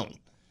your town.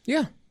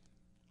 Yeah.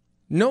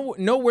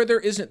 Nowhere there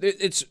isn't.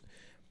 It's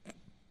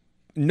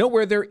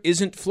nowhere there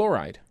isn't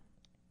fluoride.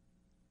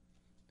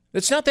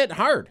 It's not that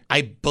hard.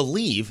 I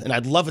believe, and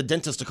I'd love a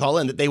dentist to call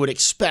in, that they would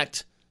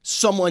expect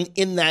someone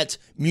in that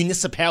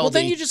municipality.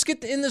 Well, then you just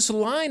get in this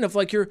line of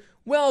like,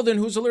 then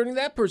who's alerting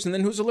that person?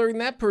 Then who's alerting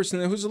that person?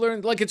 Then who's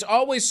alerting? Like, it's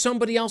always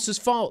somebody else's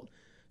fault.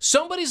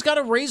 Somebody's got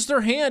to raise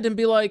their hand and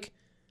be like,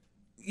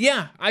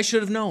 yeah, I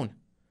should have known.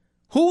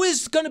 Who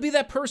is going to be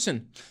that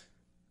person?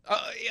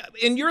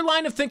 In your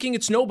line of thinking,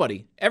 it's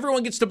nobody.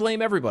 Everyone gets to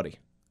blame everybody.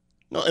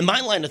 No, in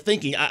my line of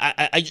thinking,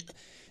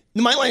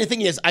 my line of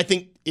thinking is I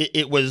think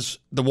it was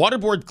the water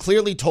board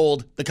clearly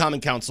told the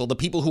Common Council, the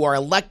people who are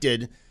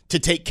elected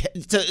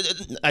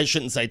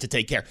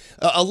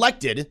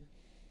elected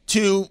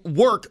to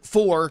work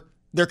for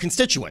their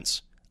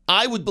constituents.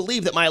 I would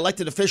believe that my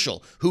elected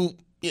official who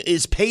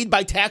is paid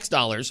by tax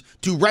dollars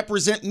to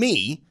represent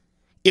me,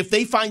 if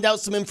they find out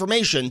some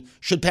information,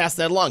 should pass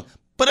that along.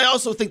 But I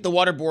also think the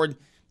water board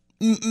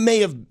may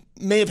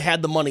have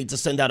had the money to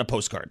send out a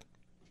postcard.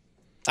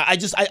 I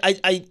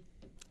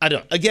don't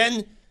know.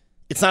 Again,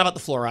 it's not about the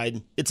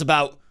fluoride. It's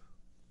about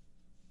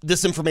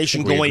this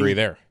information we agree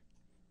there.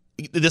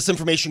 This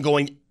information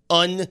going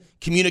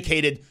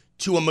uncommunicated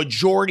to a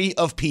majority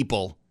of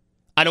people.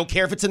 I don't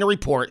care if it's in a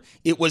report.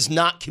 It was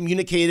not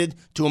communicated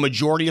to a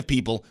majority of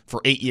people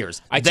for 8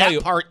 years.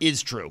 That part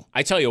is true.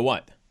 I tell you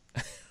what,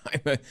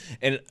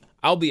 and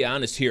I'll be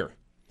honest here.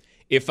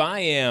 If I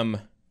am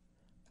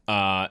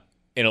an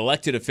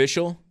elected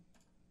official,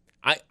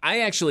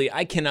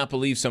 I cannot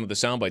believe some of the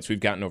sound bites we've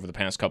gotten over the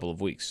past couple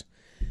of weeks.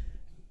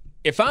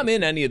 If I'm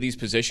in any of these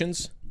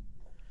positions,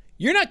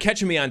 you're not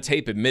catching me on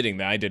tape admitting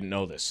that I didn't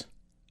know this.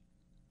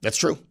 That's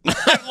true.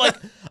 Like,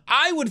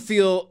 I would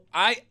feel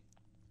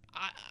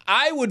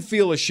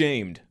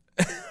ashamed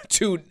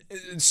to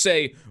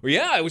say, well,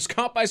 yeah, I was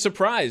caught by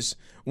surprise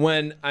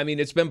when, I mean,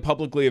 it's been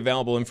publicly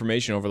available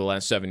information over the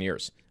last 7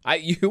 years.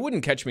 You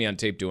wouldn't catch me on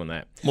tape doing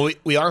that. Well,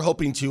 we are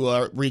hoping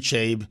to reach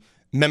a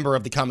member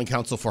of the Common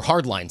Council for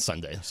Hardline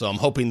Sunday, so I'm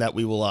hoping that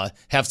we will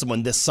have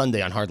someone this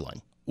Sunday on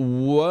Hardline.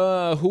 Who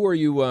are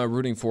you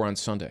rooting for on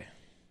Sunday?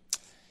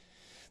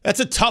 That's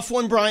a tough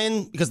one,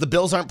 Brian, because the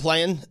Bills aren't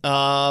playing.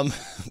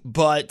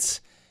 But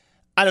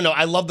I don't know.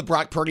 I love the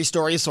Brock Purdy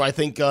story, so I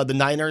think the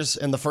Niners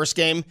in the first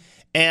game.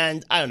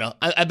 And I don't know.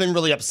 I've been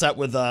really upset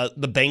with the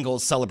Bengals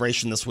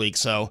celebration this week,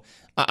 so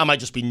I might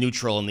just be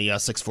neutral in the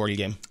 6:40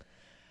 game.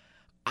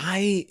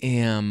 I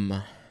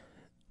am.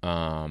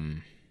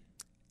 I'm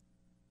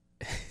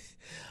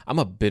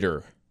a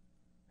bitter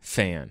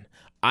fan.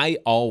 I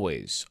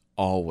always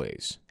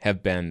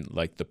have been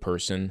like the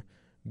person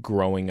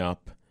growing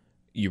up.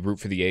 You root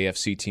for the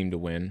AFC team to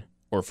win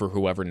or for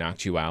whoever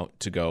knocked you out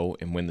to go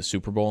and win the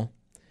Super Bowl.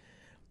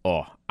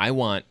 Oh, I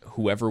want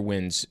whoever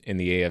wins in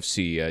the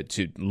AFC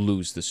to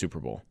lose the Super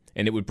Bowl.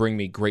 And it would bring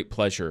me great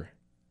pleasure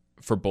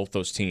for both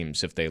those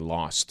teams if they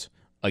lost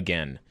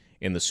again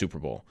in the Super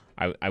Bowl.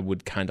 I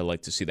would kind of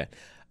like to see that.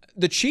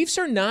 The Chiefs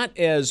are not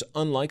as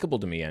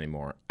unlikable to me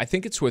anymore. I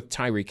think it's with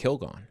Tyreek Hill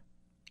gone.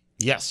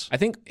 Yes. I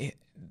think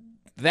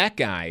that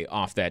guy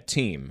off that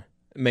team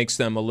makes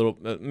them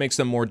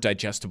more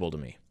digestible to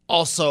me.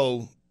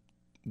 Also,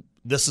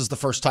 this is the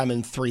first time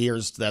in 3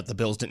 years that the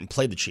Bills didn't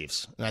play the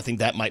Chiefs. And I think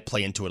that might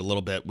play into it a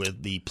little bit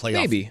with the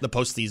playoff, the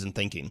postseason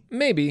thinking.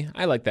 Maybe.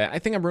 I like that. I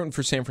think I'm rooting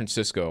for San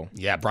Francisco.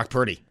 Yeah, Brock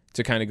Purdy.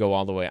 To kind of go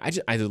all the way.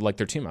 I like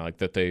their team. I like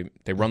that they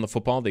run the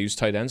football. They use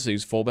tight ends. They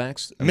use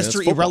fullbacks.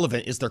 Mr.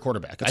 Irrelevant is their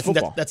quarterback. I think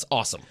that's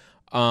awesome.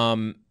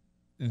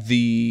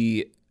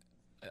 The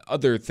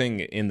other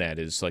thing in that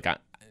is, like,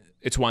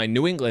 it's why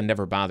New England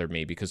never bothered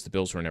me because the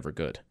Bills were never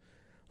good.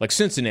 Like,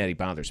 Cincinnati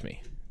bothers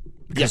me.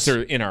 Because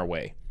they're in our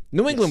way.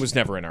 New England was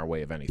never in our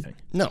way of anything.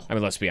 No. I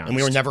mean, let's be honest. And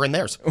we were never in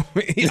theirs.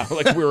 Yeah,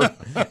 like we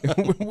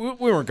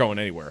weren't going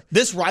anywhere.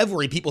 This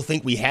rivalry people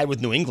think we had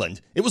with New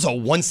England, it was a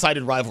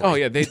one-sided rivalry. Oh,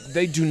 yeah,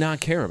 they do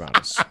not care about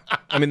us.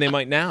 I mean, they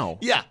might now.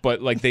 Yeah.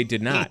 But, like, they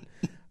did not.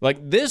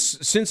 Like, this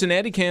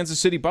Cincinnati, Kansas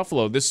City,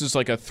 Buffalo, this is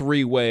like a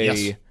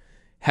three-way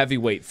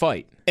heavyweight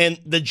fight. And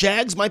the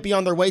Jags might be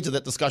on their way to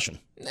that discussion.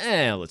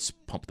 Let's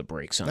pump the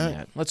brakes on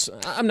that.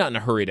 I'm not in a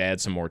hurry to add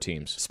some more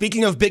teams.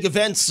 Speaking of big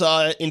events,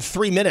 in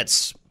 3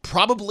 minutes,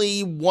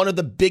 probably one of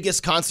the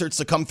biggest concerts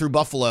to come through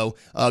Buffalo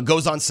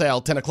goes on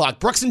sale, 10 o'clock.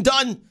 Brooks and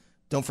Dunn.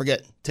 Don't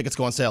forget, tickets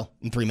go on sale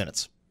in 3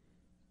 minutes.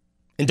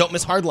 And don't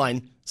miss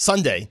Hardline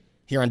Sunday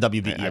here on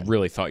WBEN. I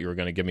really thought you were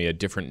going to give me a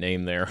different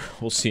name there.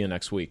 We'll see you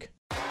next week.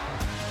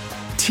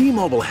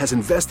 T-Mobile has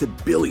invested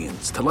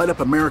billions to light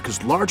up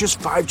America's largest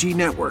 5G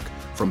network,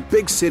 from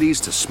big cities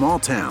to small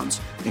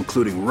towns,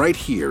 including right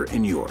here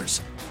in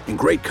yours. And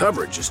great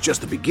coverage is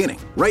just the beginning.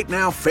 Right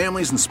now,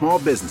 families and small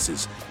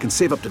businesses can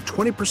save up to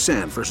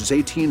 20% versus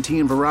AT&T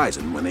and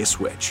Verizon when they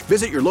switch.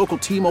 Visit your local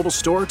T-Mobile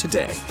store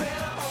today.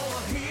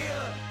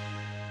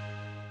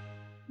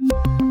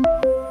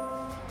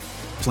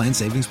 Plan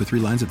savings with 3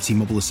 lines of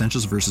T-Mobile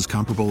Essentials versus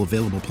comparable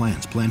available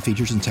plans. Plan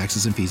features and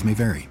taxes and fees may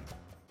vary.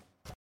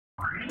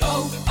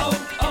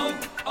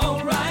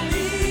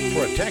 O'Reilly.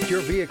 Protect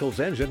your vehicle's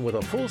engine with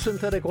a full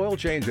synthetic oil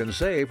change and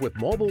save with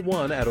Mobil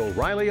 1 at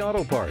O'Reilly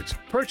Auto Parts.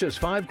 Purchase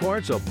 5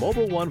 quarts of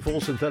Mobil 1 full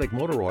synthetic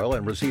motor oil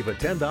and receive a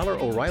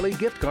 $10 O'Reilly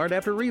gift card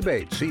after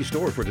rebate. See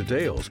store for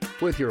details.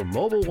 With your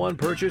Mobil 1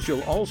 purchase,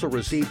 you'll also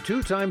receive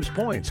 2 times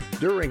points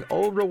during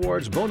Old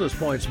Rewards Bonus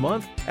Points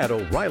Month at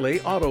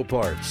O'Reilly Auto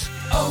Parts.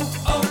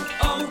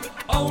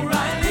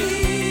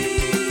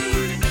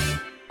 O'Reilly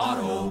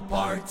Auto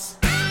Parts.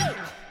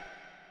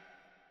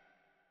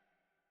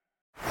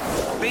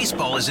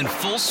 Baseball is in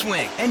full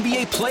swing.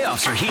 NBA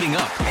playoffs are heating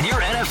up, and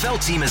your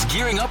NFL team is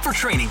gearing up for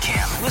training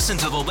camp. Listen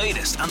to the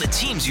latest on the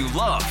teams you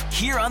love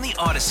here on the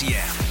Odyssey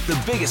app.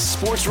 The biggest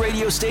sports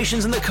radio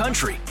stations in the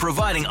country,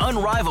 providing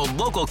unrivaled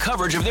local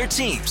coverage of their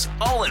teams,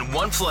 all in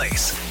one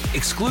place.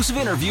 Exclusive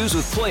interviews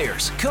with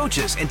players,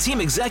 coaches, and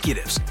team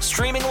executives,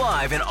 streaming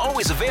live and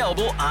always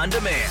available on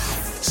demand.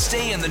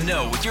 Stay in the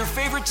know with your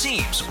favorite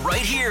teams right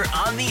here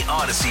on the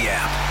Odyssey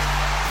app.